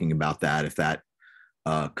know, talking about that if that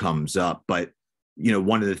comes up. But, you know,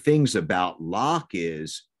 one of the things about Locke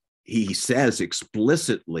is he says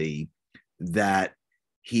explicitly that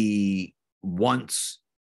he wants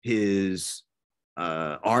his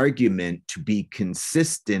argument to be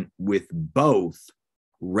consistent with both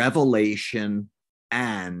revelation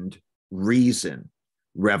and reason.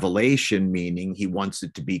 Revelation meaning he wants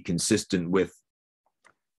it to be consistent with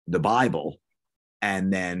the Bible,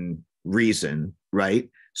 and then reason, right?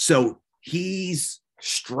 So he's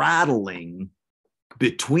straddling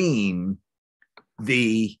between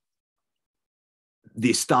the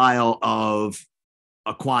style of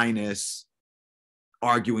Aquinas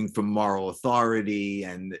arguing from moral authority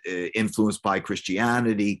and influenced by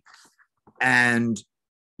Christianity, and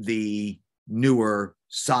the newer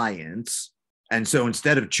science. And so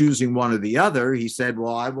instead of choosing one or the other, he said,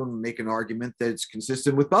 well, I will make an argument that's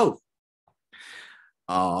consistent with both.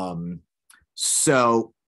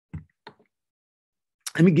 So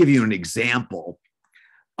let me give you an example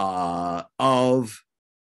of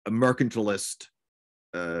a mercantilist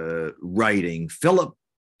writing. Philip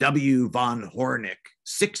W. von Hornig,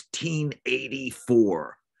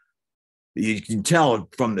 1684. You can tell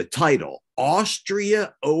from the title,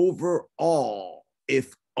 Austria overall,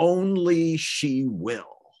 if only she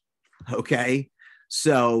will. Okay,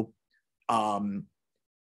 so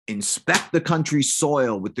inspect the country's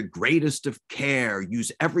soil with the greatest of care,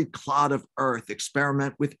 use every clod of earth,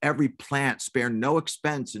 experiment with every plant, spare no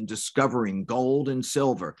expense in discovering gold and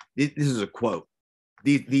silver. This is a quote.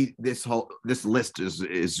 This list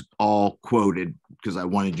is all quoted because I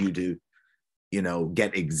wanted you to,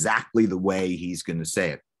 get exactly the way he's going to say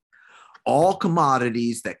it. All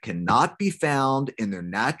commodities that cannot be found in their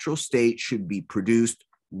natural state should be produced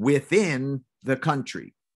within the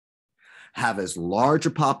country. Have as large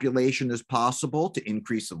a population as possible to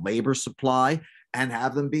increase the labor supply, and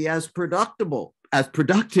have them be as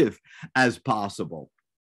productive as possible.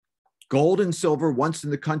 Gold and silver, once in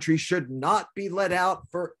the country, should not be let out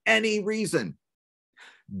for any reason.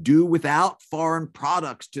 Do without foreign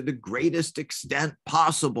products to the greatest extent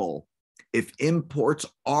possible. If imports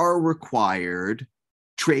are required,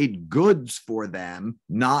 trade goods for them,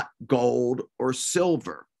 not gold or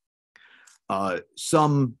silver.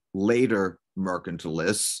 Some later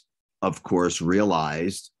mercantilists, of course,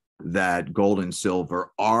 realized that gold and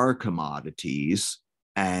silver are commodities.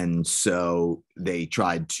 And so they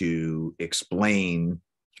tried to explain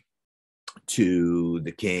to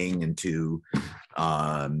the king and to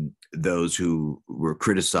those who were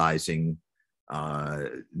criticizing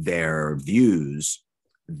their views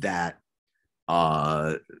that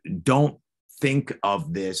don't think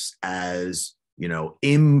of this as,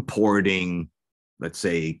 importing, let's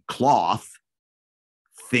say, cloth.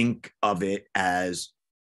 Think of it as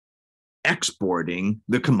exporting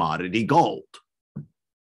the commodity gold.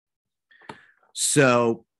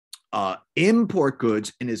 So import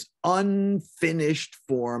goods in as unfinished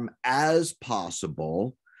form as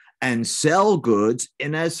possible and sell goods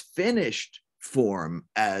in as finished form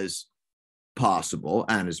as possible,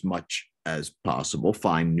 and as much as possible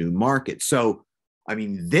find new markets. So,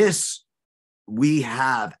 this, we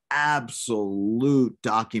have absolute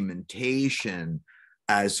documentation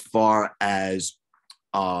as far as,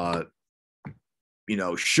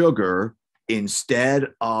 sugar, instead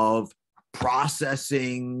of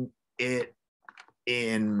processing it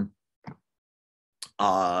in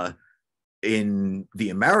the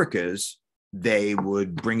Americas, they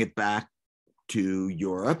would bring it back to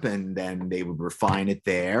Europe, and then they would refine it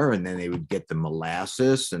there, and then they would get the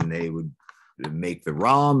molasses, and they would make the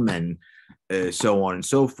rum, and so on and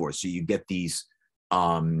so forth. So you get these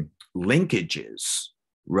linkages,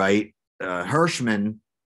 right? Hirschman,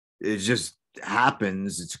 it just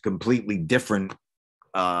happens. It's a completely different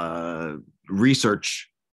research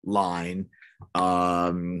line.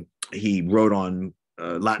 He wrote on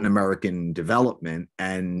Latin American development,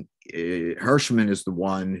 and Hirschman is the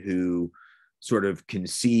one who sort of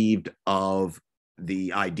conceived of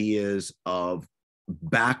the ideas of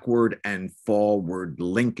backward and forward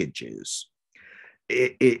linkages.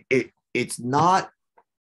 It's not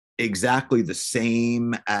exactly the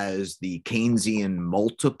same as the Keynesian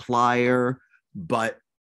multiplier, but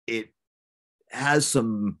it has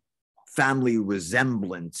some family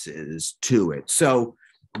resemblances to it. So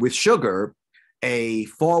with sugar, a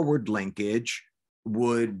forward linkage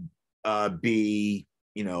would be,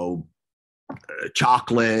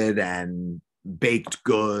 chocolate and baked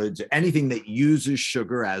goods, anything that uses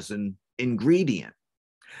sugar as an ingredient.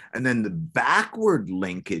 And then the backward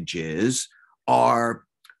linkages are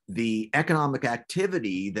the economic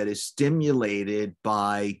activity that is stimulated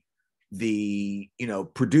by the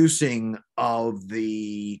producing of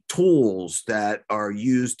the tools that are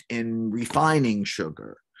used in refining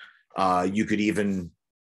sugar. You could even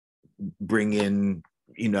bring in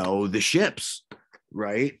the ships,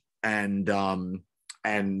 right? And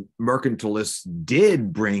mercantilists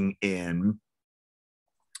did bring in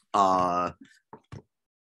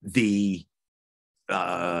the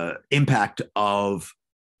impact of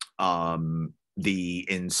the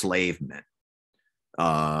enslavement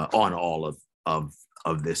on all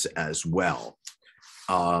of this as well.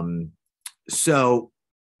 So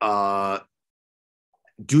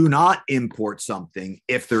do not import something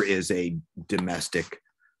if there is a domestic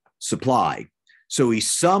supply. So he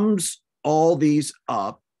sums all these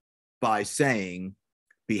up by saying,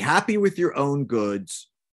 be happy with your own goods,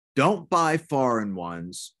 don't buy foreign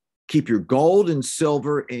ones, keep your gold and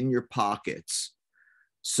silver in your pockets.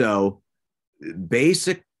 So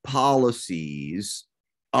basic policies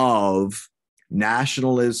of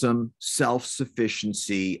nationalism,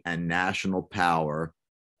 self-sufficiency, and national power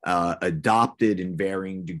adopted in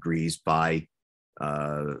varying degrees by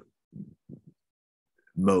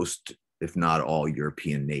most, if not all,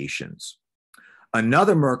 European nations.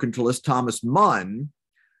 Another mercantilist, Thomas Munn,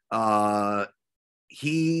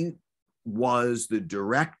 he was the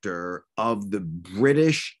director of the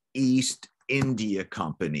British East India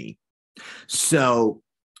Company. So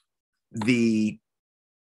the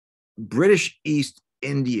British East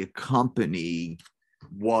India Company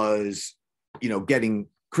was, getting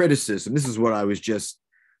criticism. This is what I was just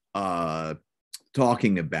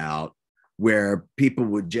talking about, where people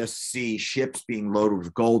would just see ships being loaded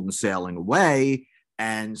with gold and sailing away.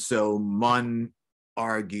 And so Munn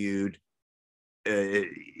argued,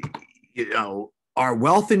 our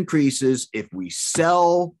wealth increases if we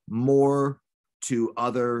sell more to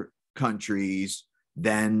other countries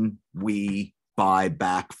than we buy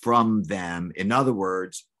back from them. In other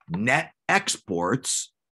words, net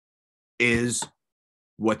exports is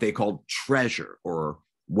what they call treasure or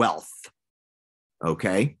wealth.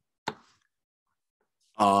 Okay.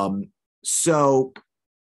 So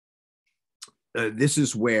this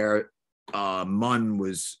is where Munn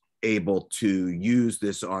was able to use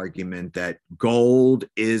this argument that gold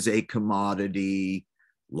is a commodity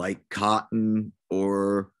like cotton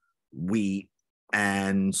or wheat.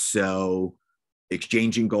 And so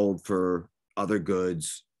exchanging gold for other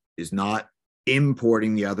goods is not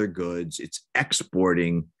importing the other goods, it's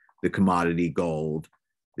exporting the commodity gold.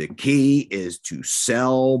 The key is to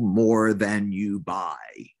sell more than you buy,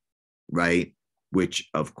 right? Which,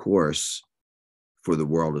 of course, for the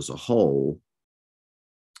world as a whole,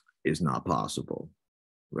 is not possible,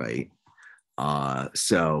 right?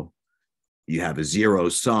 So you have a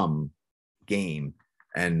zero-sum game,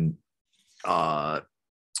 and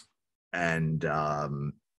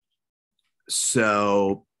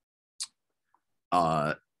so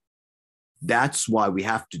that's why we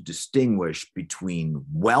have to distinguish between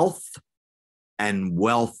wealth and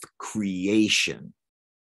wealth creation,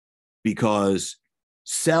 because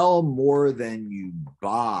sell more than you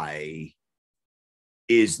buy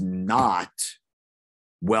is not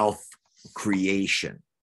wealth creation.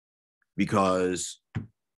 Because,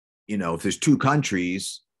 if there's two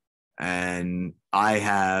countries and I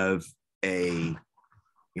have a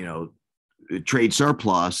trade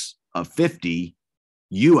surplus of 50,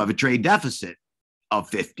 you have a trade deficit of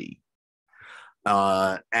 50.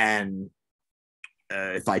 And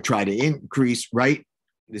if I try to increase, right,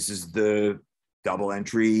 this is the double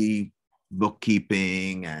entry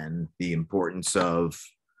bookkeeping and the importance of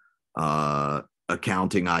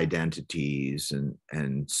accounting identities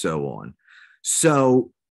and so on.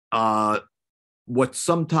 So what's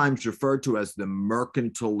sometimes referred to as the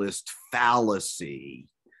mercantilist fallacy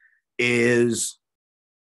is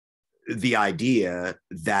the idea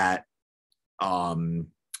that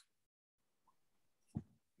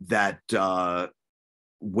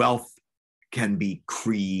wealth can be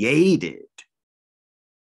created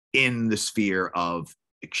in the sphere of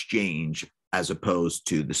exchange as opposed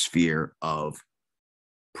to the sphere of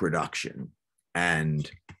production.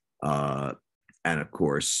 And of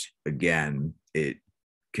course, again, it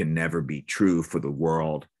can never be true for the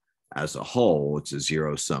world as a whole. It's a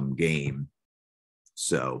zero-sum game.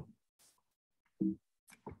 So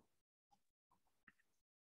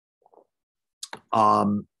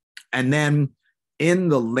and then in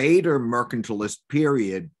the later mercantilist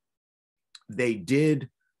period, they did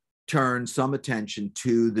turn some attention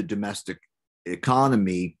to the domestic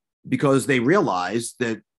economy because they realized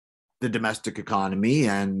that the domestic economy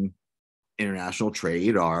and international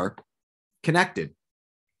trade are connected.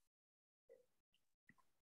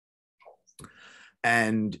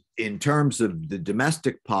 And in terms of the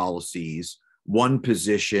domestic policies, one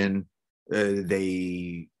position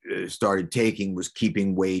they started taking was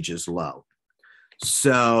keeping wages low.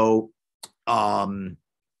 So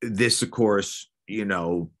this, of course,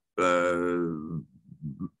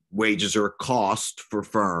 wages are a cost for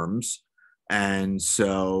firms. And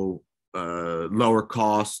so lower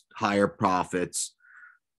cost, higher profits,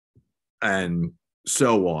 and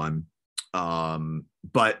so on.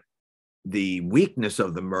 But the weakness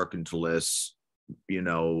of the mercantilists,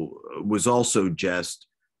 was also just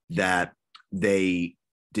that they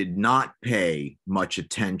did not pay much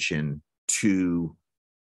attention to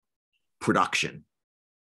production.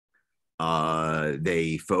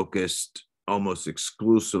 They focused almost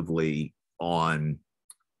exclusively on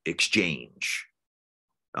exchange.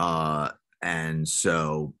 And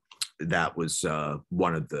so that was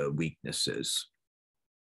one of the weaknesses.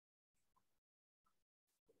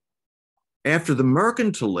 After the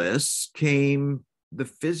mercantilists came the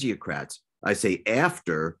physiocrats. I say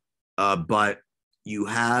after, but you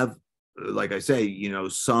have, like I say,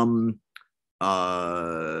 some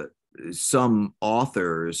some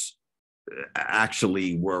authors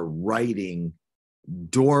actually were writing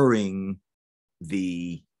during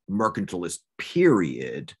the mercantilist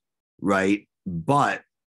period, right? But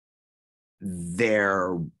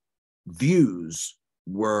their views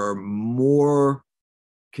were more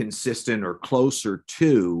consistent or closer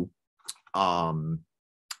to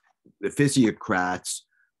the physiocrats,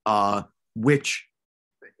 which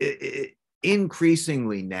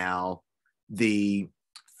increasingly now the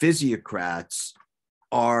physiocrats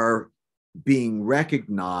are being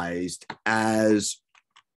recognized as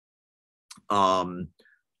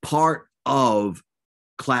part of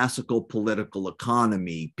classical political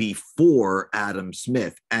economy before Adam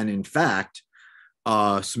Smith. And in fact,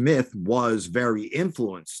 Smith was very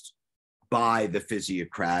influenced by the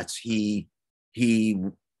physiocrats. He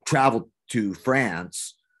traveled to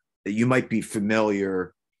France. You might be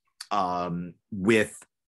familiar with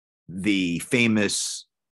the famous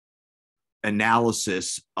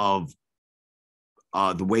analysis of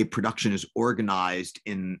the way production is organized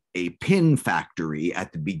in a pin factory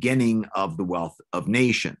at the beginning of the Wealth of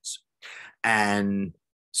Nations. And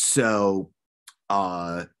so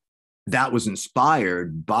that was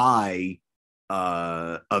inspired by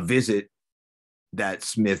a visit that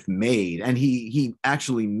Smith made. And he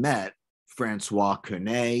actually met Francois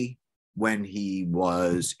Quenet when he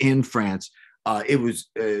was in France.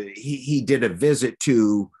 He did a visit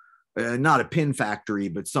to not a pin factory,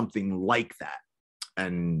 but something like that.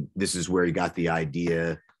 And this is where he got the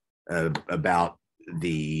idea about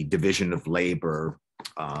the division of labor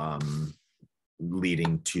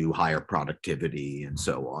leading to higher productivity and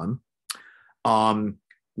so on.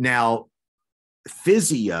 Now,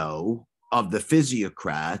 physio of the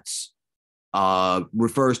physiocrats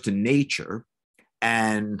refers to nature,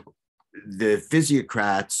 and the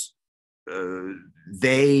physiocrats,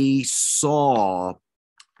 they saw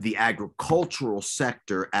the agricultural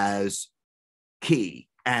sector as key.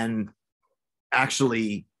 And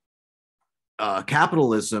actually,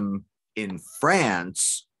 capitalism in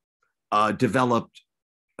France developed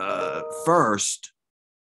first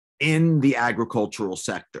in the agricultural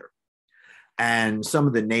sector. And some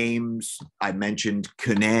of the names I mentioned,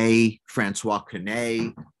 Quenet, Francois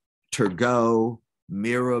Quenet, Turgot,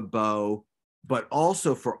 Mirabeau, but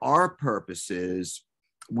also for our purposes,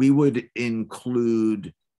 we would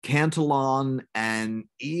include Cantillon and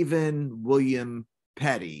even William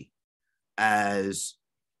Petty as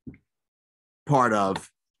part of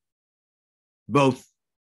both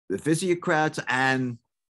the physiocrats and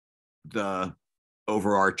the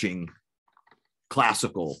overarching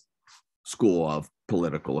classical school of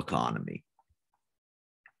political economy.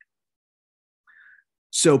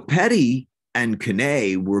 So Petty and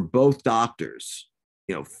Quenet were both doctors,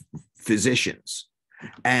 physicians,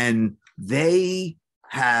 and they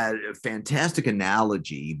had a fantastic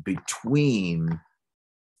analogy between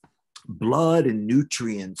blood and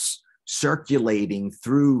nutrients circulating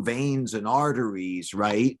through veins and arteries,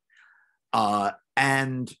 right?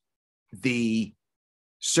 And the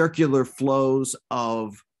circular flows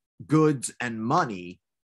of goods and money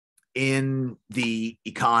in the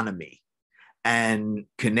economy. And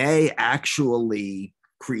Quenet actually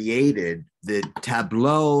created the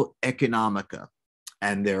tableau economica.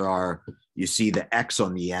 And you see the X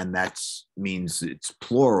on the end, that means it's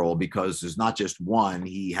plural because there's not just one.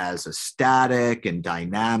 He has a static and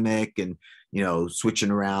dynamic and,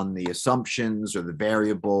 switching around the assumptions or the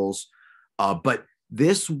variables. But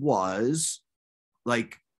this was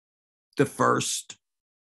like the first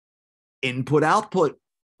input-output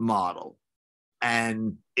model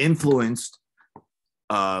and influenced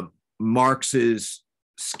Marx's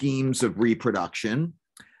schemes of reproduction.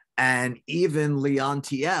 And even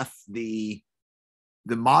Leontief, the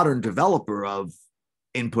modern developer of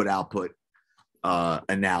input-output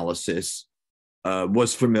analysis,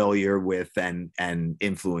 was familiar with and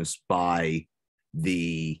influenced by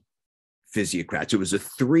the physiocrats. It was a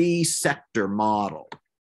 3-sector model.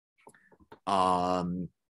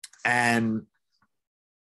 And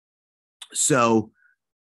so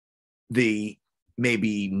the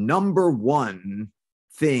maybe number one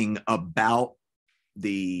thing about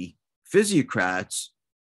the physiocrats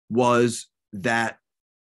was that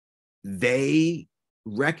they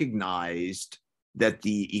recognized that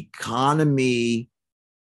the economy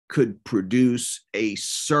could produce a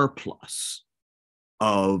surplus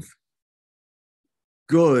of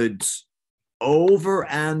goods over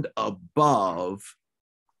and above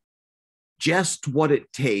just what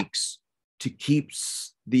it takes to keep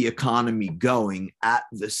the economy going at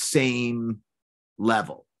the same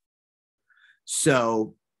level.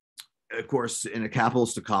 So of course, in a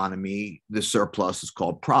capitalist economy, the surplus is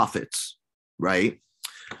called profits, right?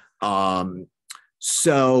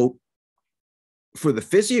 So for the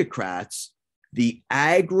physiocrats, the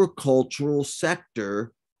agricultural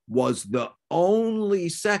sector was the only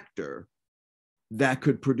sector that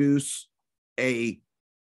could produce a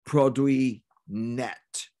produit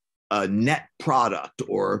net, a net product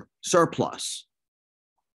or surplus.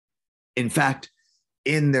 In fact,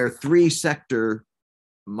 in their three-sector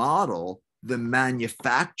model, the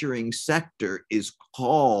manufacturing sector is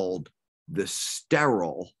called the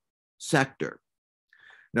sterile sector.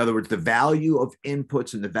 In other words, the value of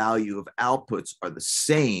inputs and the value of outputs are the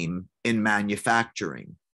same in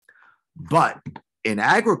manufacturing. But in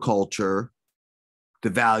agriculture, the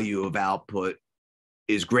value of output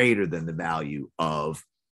is greater than the value of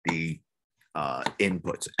the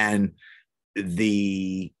inputs. And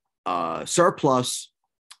the surplus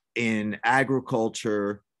in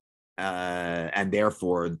agriculture and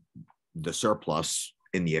therefore the surplus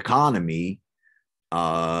in the economy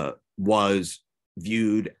was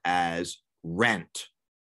viewed as rent.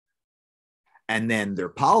 And then their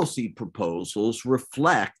policy proposals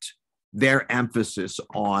reflect their emphasis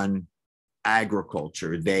on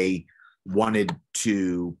agriculture. They wanted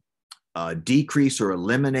to decrease or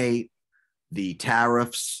eliminate the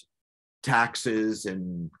tariffs, taxes,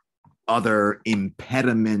 and other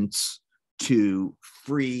impediments to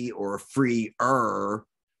free or freer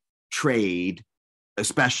trade,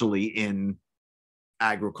 especially in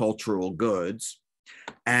agricultural goods.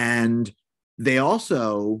 And they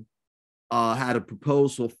also had a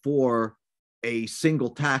proposal for a single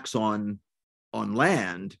tax on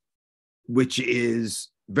land, which is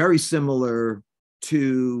very similar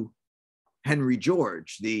to Henry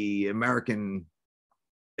George, the American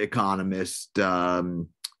economist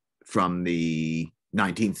from the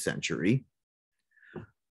 19th century.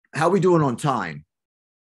 How are we doing on time?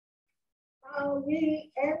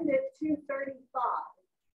 We end at 2:35.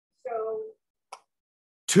 So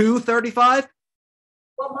 2:35?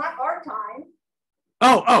 well, our time.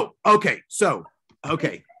 Oh, okay. So,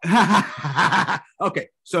 okay. Okay.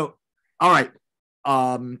 So, all right.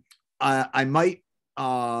 I might,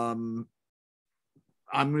 I'm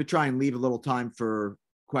going to try and leave a little time for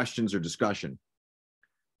questions or discussion.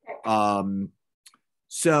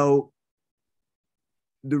 So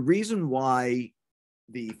the reason why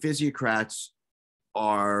the physiocrats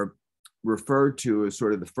are referred to as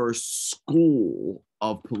sort of the first school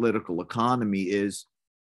of political economy is,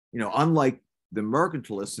 unlike the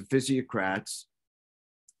mercantilists, the physiocrats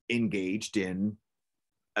engaged in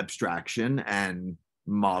abstraction and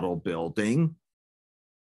model building,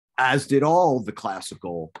 as did all the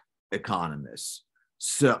classical economists,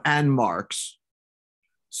 and Marx.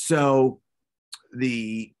 So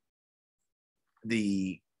the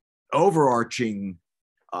overarching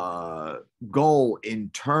goal in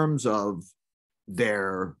terms of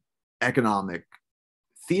their economic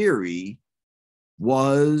theory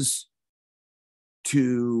was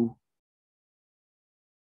to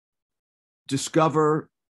discover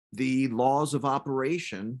the laws of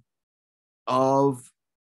operation of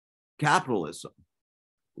capitalism,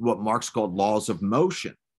 what Marx called laws of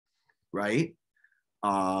motion, right?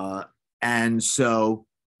 And so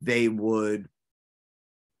they would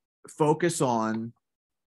focus on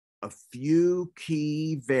a few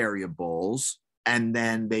key variables, and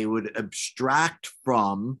then they would abstract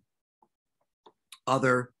from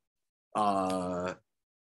other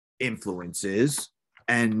influences,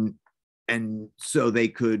 and so they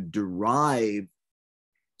could derive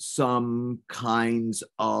some kinds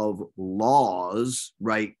of laws,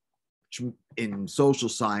 right? Which in social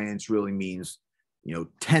science really means,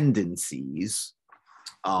 tendencies.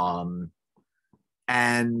 And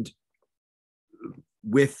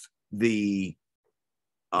with the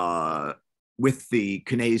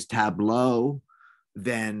Quené's tableau,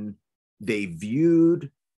 then they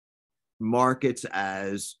viewed markets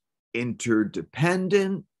as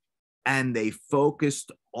interdependent, and they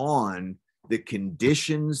focused on the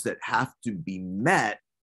conditions that have to be met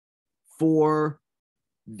for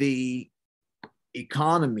the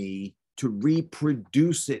economy to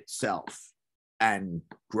reproduce itself and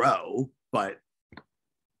grow, but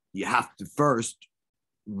you have to first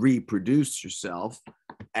reproduce yourself.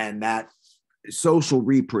 And that social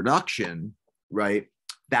reproduction, right,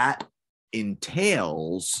 that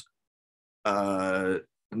entails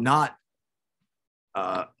not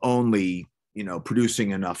only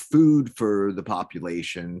producing enough food for the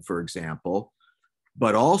population, for example,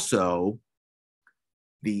 but also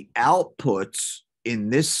the outputs in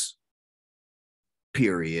this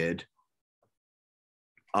period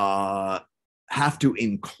have to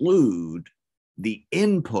include the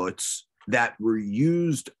inputs that were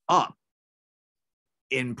used up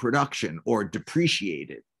in production or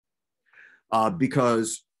depreciated.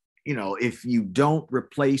 Because, if you don't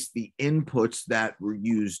replace the inputs that were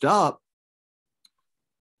used up,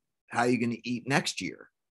 how are you going to eat next year,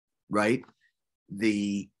 right?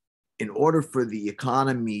 In order for the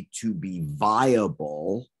economy to be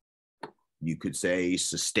viable, you could say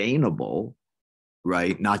sustainable,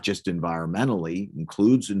 right? Not just environmentally,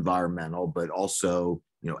 includes environmental, but also,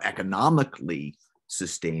 economically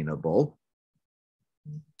sustainable.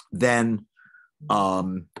 Then,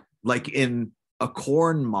 like in a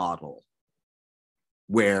corn model,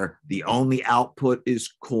 where the only output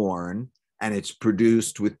is corn and it's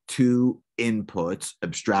produced with two inputs,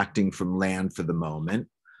 abstracting from land for the moment,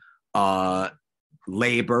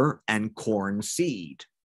 labor and corn seed.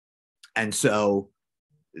 And so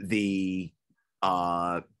the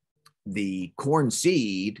corn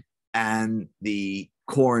seed and the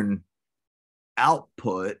corn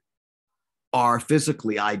output are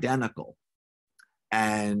physically identical.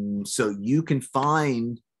 And so you can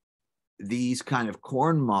find these kind of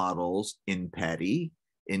corn models in Petty,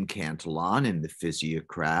 in Cantillon, in the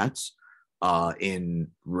Physiocrats, in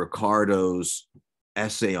Ricardo's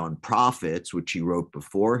essay on profits, which he wrote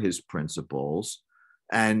before his principles.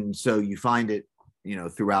 And so you find it,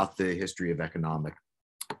 throughout the history of economic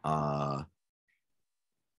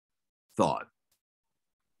thought.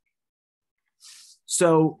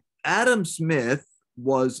 So Adam Smith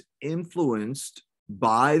was influenced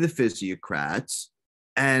by the Physiocrats,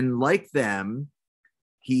 and like them,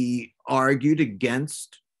 he argued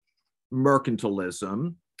against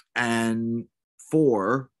mercantilism and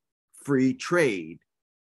for free trade.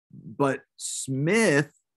 But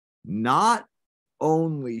Smith not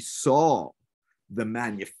only saw the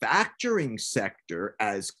manufacturing sector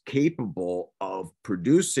as capable of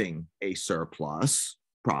producing a surplus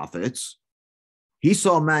profits, he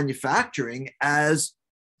saw manufacturing as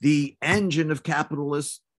the engine of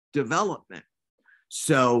capitalist development.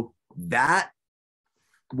 So that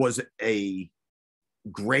was a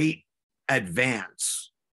great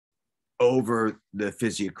advance over the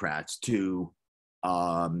Physiocrats to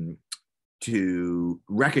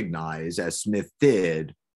recognize, as Smith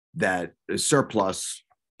did, that a surplus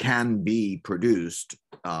can be produced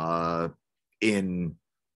in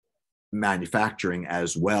manufacturing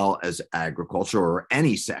as well as agriculture or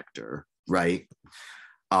any sector, right?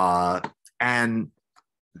 And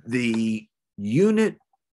the unit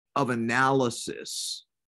of analysis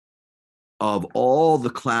of all the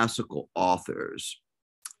classical authors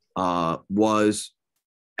was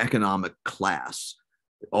economic class.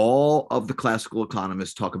 All of the classical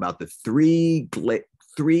economists talk about the three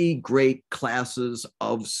great classes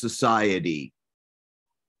of society: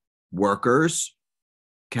 workers,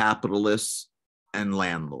 capitalists, and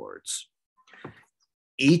landlords.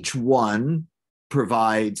 Each one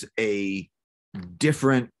provides a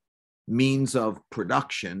different means of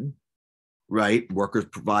production, right? Workers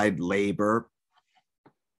provide labor,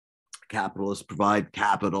 capitalists provide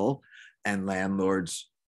capital, and landlords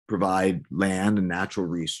provide land and natural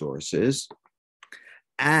resources.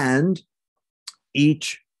 And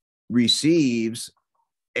each receives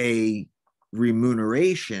a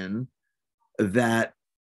remuneration that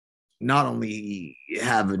not only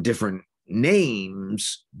have different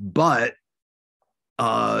names, but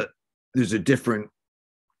there's a different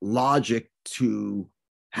logic to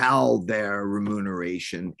how their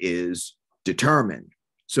remuneration is determined.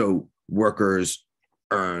 So workers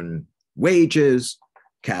earn wages,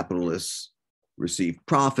 capitalists receive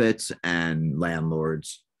profits, and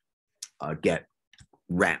landlords get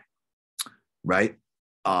rent, right?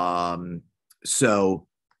 So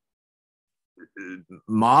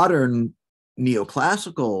modern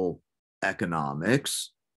neoclassical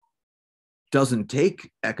economics doesn't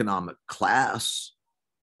take economic class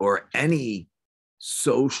or any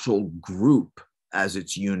social group as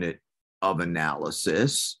its unit of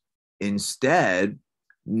analysis. Instead,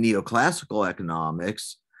 neoclassical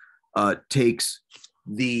economics takes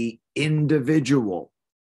the individual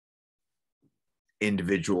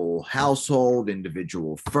household,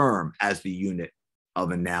 individual firm as the unit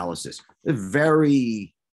of analysis. The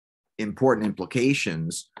very important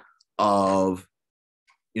implications of,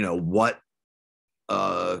 what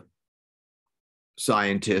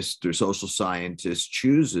scientist or social scientist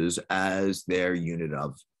chooses as their unit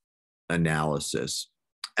of analysis,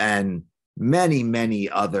 and many, many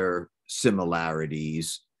other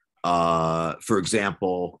similarities. For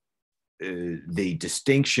example, the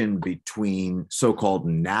distinction between so-called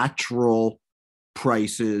natural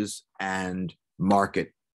prices and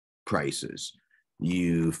market prices.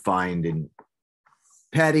 you find in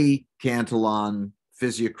Petty, Cantillon,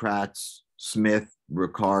 Physiocrats, Smith,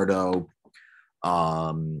 Ricardo,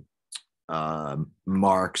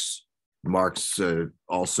 Marx. Marx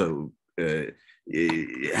also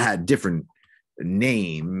had different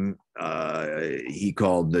name. He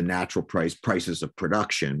called the natural prices of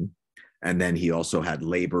production. And then he also had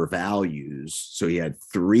labor values. So he had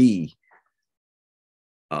three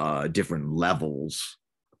different levels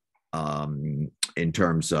in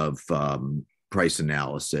terms of price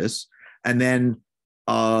analysis. And then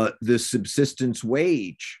the subsistence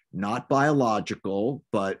wage, not biological,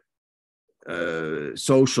 but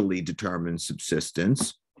socially determined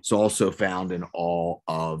subsistence. It's also found in all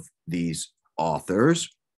of these authors,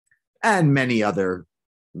 and many other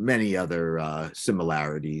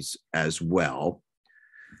similarities as well.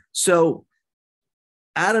 So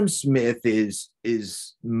Adam Smith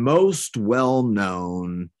is most well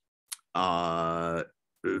known,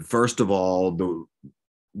 first of all, the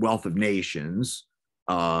Wealth of Nations,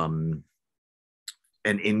 an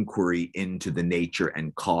inquiry into the nature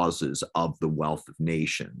and causes of the wealth of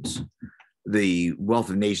nations. The Wealth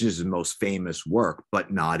of Nations is his most famous work,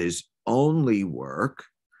 but not his only work.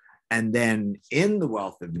 And then in the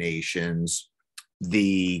Wealth of Nations,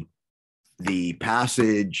 the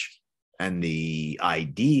passage and the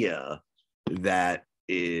idea that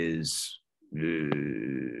is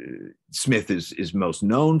Smith is most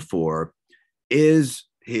known for is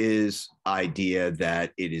his idea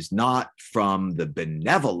that it is not from the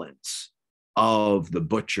benevolence of the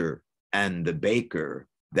butcher and the baker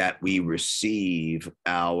that we receive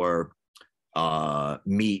our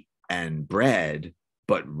meat and bread,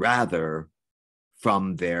 but rather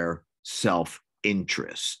from their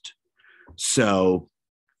self-interest. So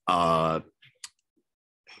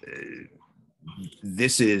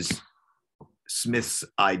this is Smith's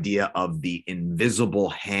idea of the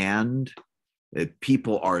invisible hand, that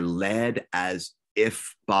people are led as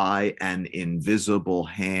if by an invisible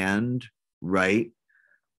hand, right?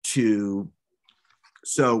 So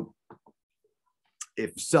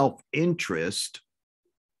if self-interest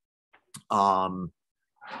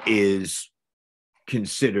is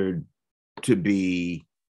considered to be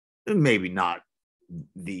maybe not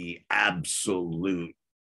the absolute,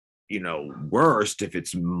 worst, if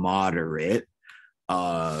it's moderate,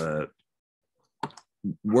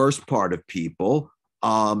 worst part of people,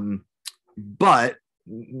 but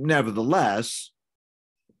nevertheless,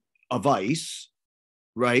 a vice,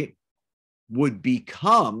 right, would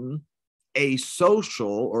become a social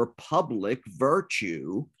or public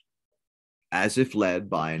virtue as if led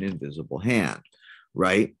by an invisible hand,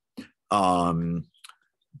 right?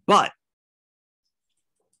 But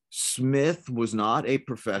Smith was not a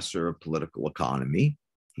professor of political economy.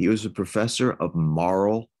 He was a professor of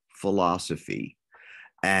moral philosophy.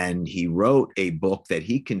 And he wrote a book that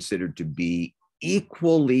he considered to be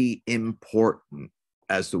equally important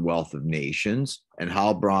as The Wealth of Nations. And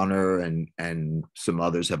Heilbronner and some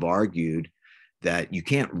others have argued that you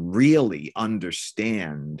can't really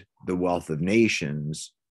understand The Wealth of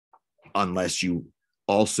Nations unless you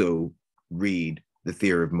also read The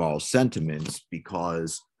Theory of Moral Sentiments,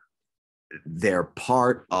 because they're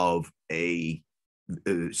part of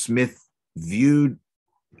Smith viewed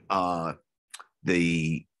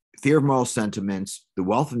the Theory of Moral Sentiments, The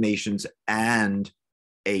Wealth of Nations, and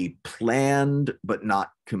a planned but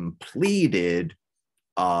not completed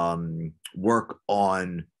work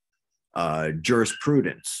on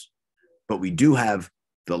jurisprudence. But we do have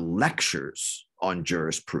the lectures on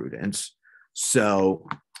jurisprudence. So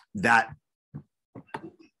that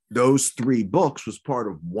those three books was part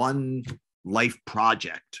of one life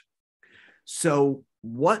project. So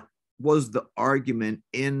what was the argument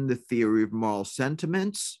in The Theory of Moral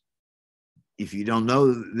Sentiments? If you don't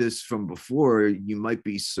know this from before, you might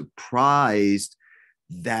be surprised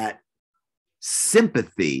that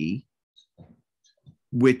sympathy,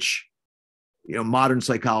 which modern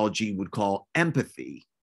psychology would call empathy,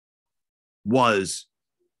 was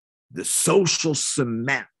the social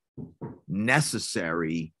cement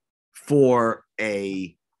necessary for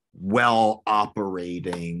a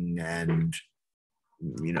well-operating and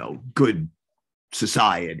good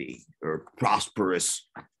society or prosperous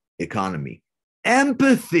economy.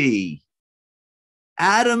 Empathy,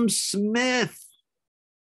 Adam Smith,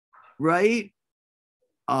 right?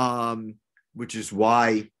 Which is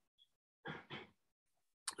why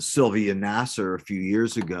Sylvia Nasser a few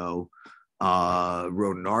years ago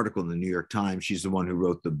wrote an article in the New York Times. She's the one who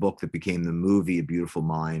wrote the book that became the movie A Beautiful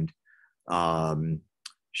Mind.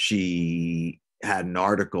 She had an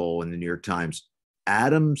article in the New York Times,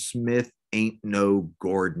 Adam Smith ain't no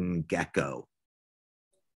Gordon Gekko.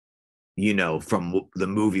 you know, from the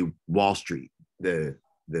movie Wall Street, the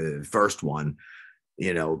first one,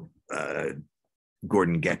 you know,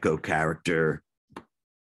 Gordon Gekko character,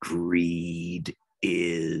 greed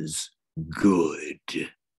is good,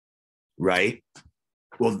 right?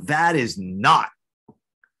 Well, that is not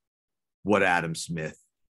what Adam Smith,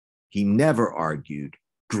 he never argued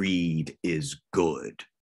greed is good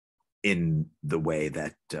in the way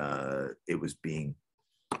that it was being.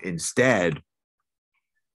 Instead,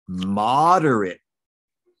 moderate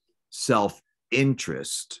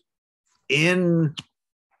self-interest in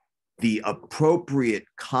the appropriate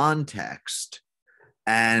context,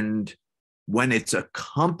 and when it's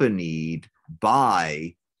accompanied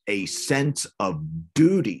by a sense of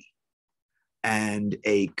duty and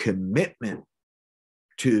a commitment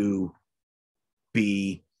to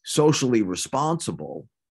be socially responsible,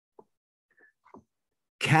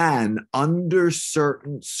 can, under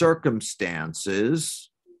certain circumstances,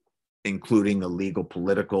 including a legal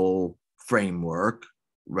political framework,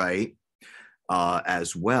 right,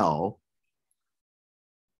 as well,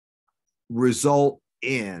 result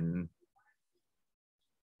in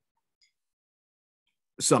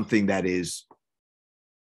something that is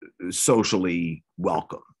socially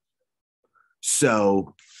welcome.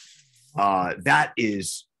 So that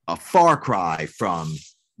is a far cry from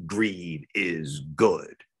greed is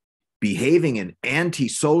good. Behaving in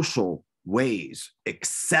antisocial ways,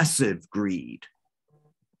 excessive greed,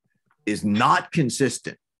 is not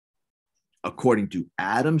consistent, according to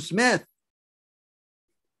Adam Smith,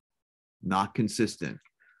 not consistent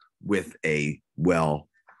with a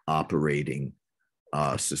well-operating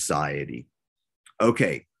society.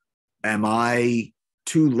 Okay, am I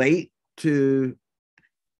too late to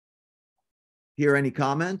hear any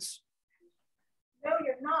comments? No,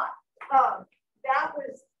 you're not. That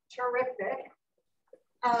was terrific.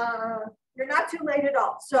 You're not too late at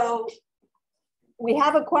all. So we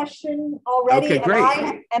have a question already. Okay,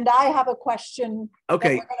 great. And I have a question.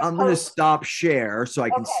 Okay, I'm going to stop share so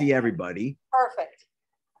I can see everybody. Perfect.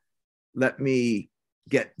 Let me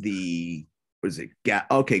get the, what is it?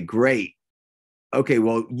 Okay, great. Okay,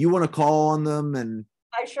 well, you want to call on them and.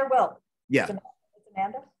 I sure will. Yeah. It's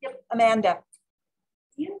Amanda? Yep, Amanda.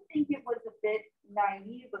 Do you think it was a bit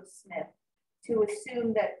naive of Smith to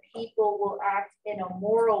assume that people will act in a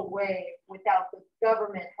moral way without the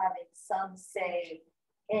government having some say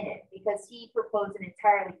in it? Because he proposed an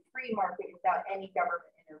entirely free market without any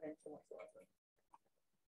government intervention whatsoever.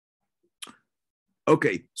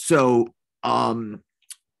 Okay, so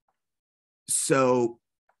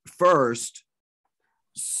first,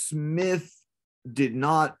 Smith did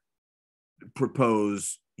not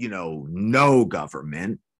propose, you know, no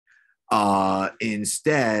government.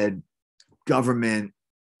 Instead, government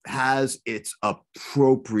has its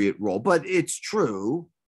appropriate role, but it's true.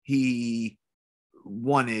 He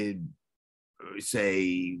wanted,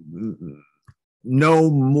 say, no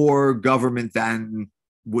more government than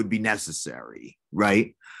would be necessary,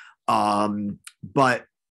 right? But,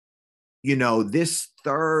 you know, this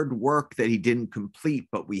third work that he didn't complete,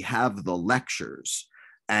 but we have the lectures.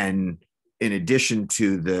 And in addition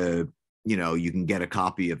to the, you know, you can get a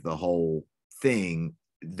copy of the whole thing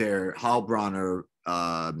there. Heilbronner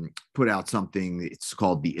put out something, it's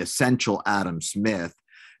called The Essential Adam Smith,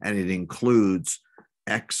 and it includes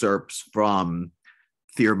excerpts from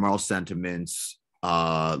Theory of Moral Sentiments,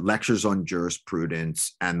 lectures on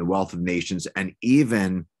jurisprudence and the Wealth of Nations, and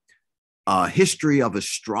even history of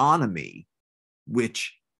astronomy,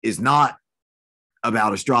 which is not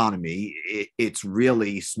about astronomy. It's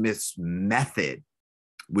really Smith's method,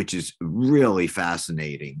 which is really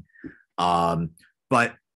fascinating.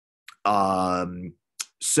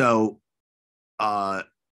 So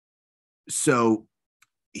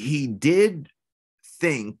he did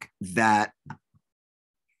think that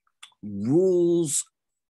rules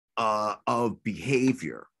of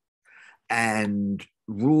behavior and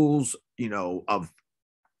rules, you know, of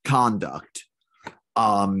conduct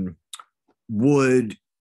would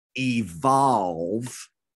evolve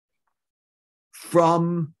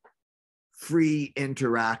from free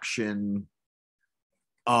interaction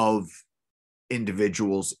of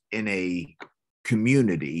individuals in a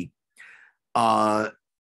community.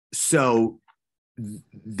 So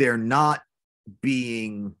they're not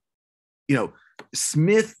being, you know,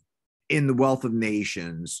 Smith in The Wealth of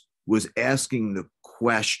Nations was asking the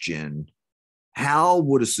question, how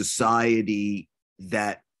would a society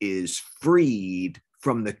that is freed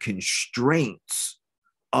from the constraints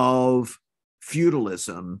of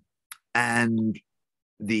feudalism and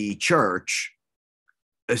the church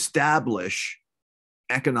establish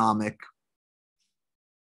economic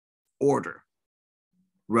order,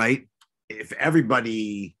 right? if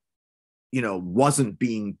everybody, wasn't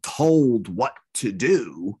being told what to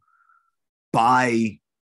do by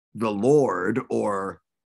the Lord or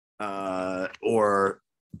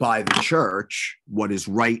by the church, what is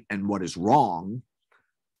right and what is wrong,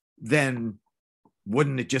 then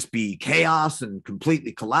wouldn't it just be chaos and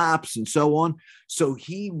completely collapse and so on? So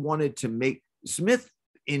he wanted to make Smith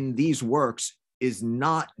in these works is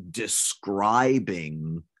not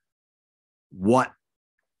describing what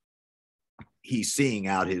he's seeing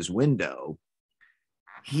out his window.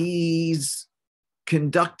 He's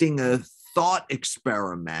conducting a thought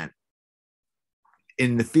experiment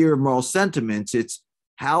in the theory of moral sentiments. It's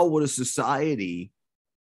how would a society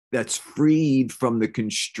that's freed from the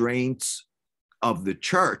constraints of the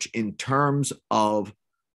church in terms of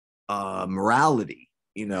morality.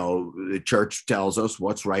 The church tells us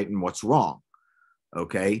what's right and what's wrong.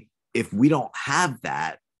 Okay. If we don't have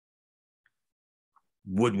that,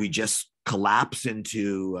 would we just collapse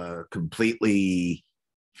into completely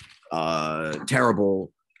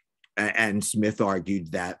terrible? And Smith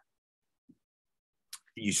argued that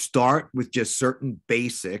you start with just certain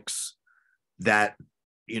basics that,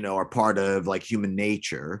 are part of like human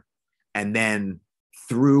nature. And then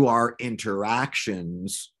through our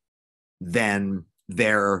interactions, then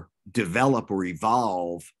there develop or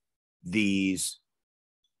evolve these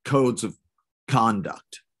codes of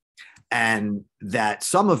conduct, and that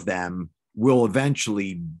some of them will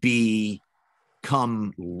eventually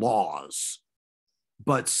become laws,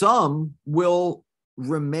 but some will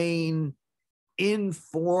remain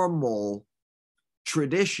informal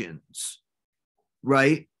traditions,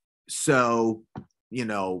 right? So,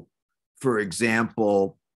 for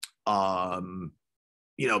example,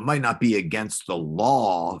 it might not be against the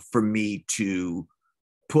law for me to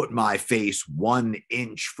put my face 1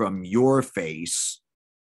 inch from your face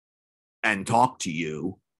and talk to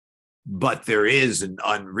you, but there is an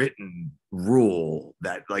unwritten rule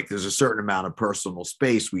that like there's a certain amount of personal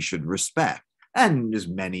space we should respect, and there's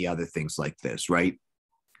many other things like this, right?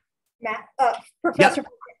 Matt, Professor,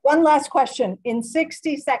 one last question. In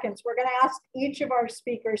 60 seconds, we're going to ask each of our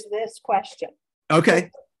speakers this question. Okay.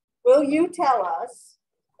 Will you tell us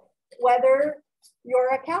whether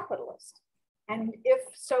you're a capitalist? And if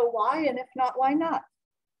so, why? And if not, why not?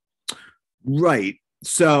 Right.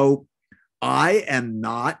 So I am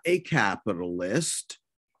not a capitalist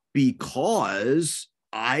because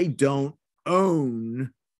I don't own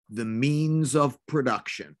the means of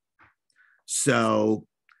production. So,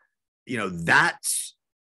 that's,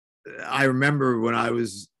 I remember when I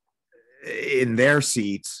was in their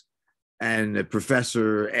seats and the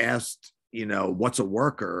professor asked, what's a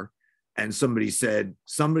worker? And somebody said,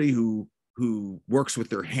 somebody who works with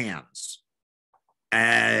their hands.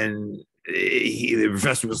 And the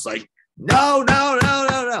professor was like, no.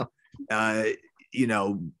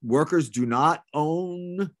 Workers do not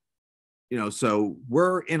own, so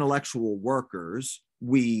we're intellectual workers.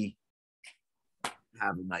 We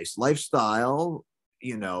have a nice lifestyle,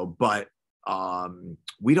 but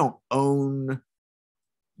we don't own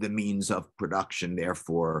the means of production.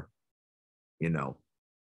 Therefore,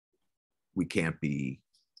 we can't be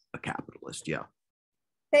a capitalist. Yeah.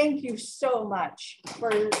 Thank you so much for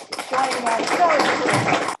joining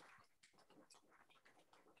us.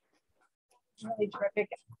 Really terrific.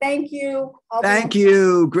 Thank you. Thank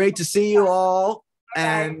you. Great to see you all.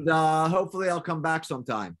 And hopefully I'll come back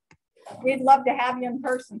sometime. We'd love to have you in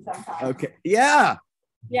person sometime. Okay. Yeah.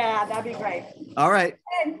 Yeah, that'd be great. All right.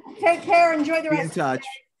 And take care. Enjoy the rest. Be in touch.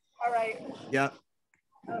 All right. Yeah.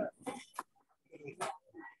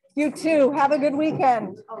 You too. Have a good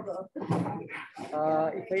weekend. If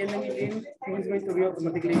I end anything, it's going to be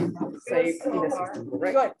automatically saved in the system,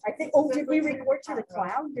 correct? Good. I think, did we record to the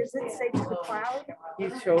cloud? Does it say to the cloud?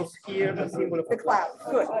 It shows here the symbol of The cloud.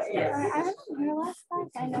 Good. Yes. I haven't realized that.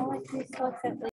 I know like we still accept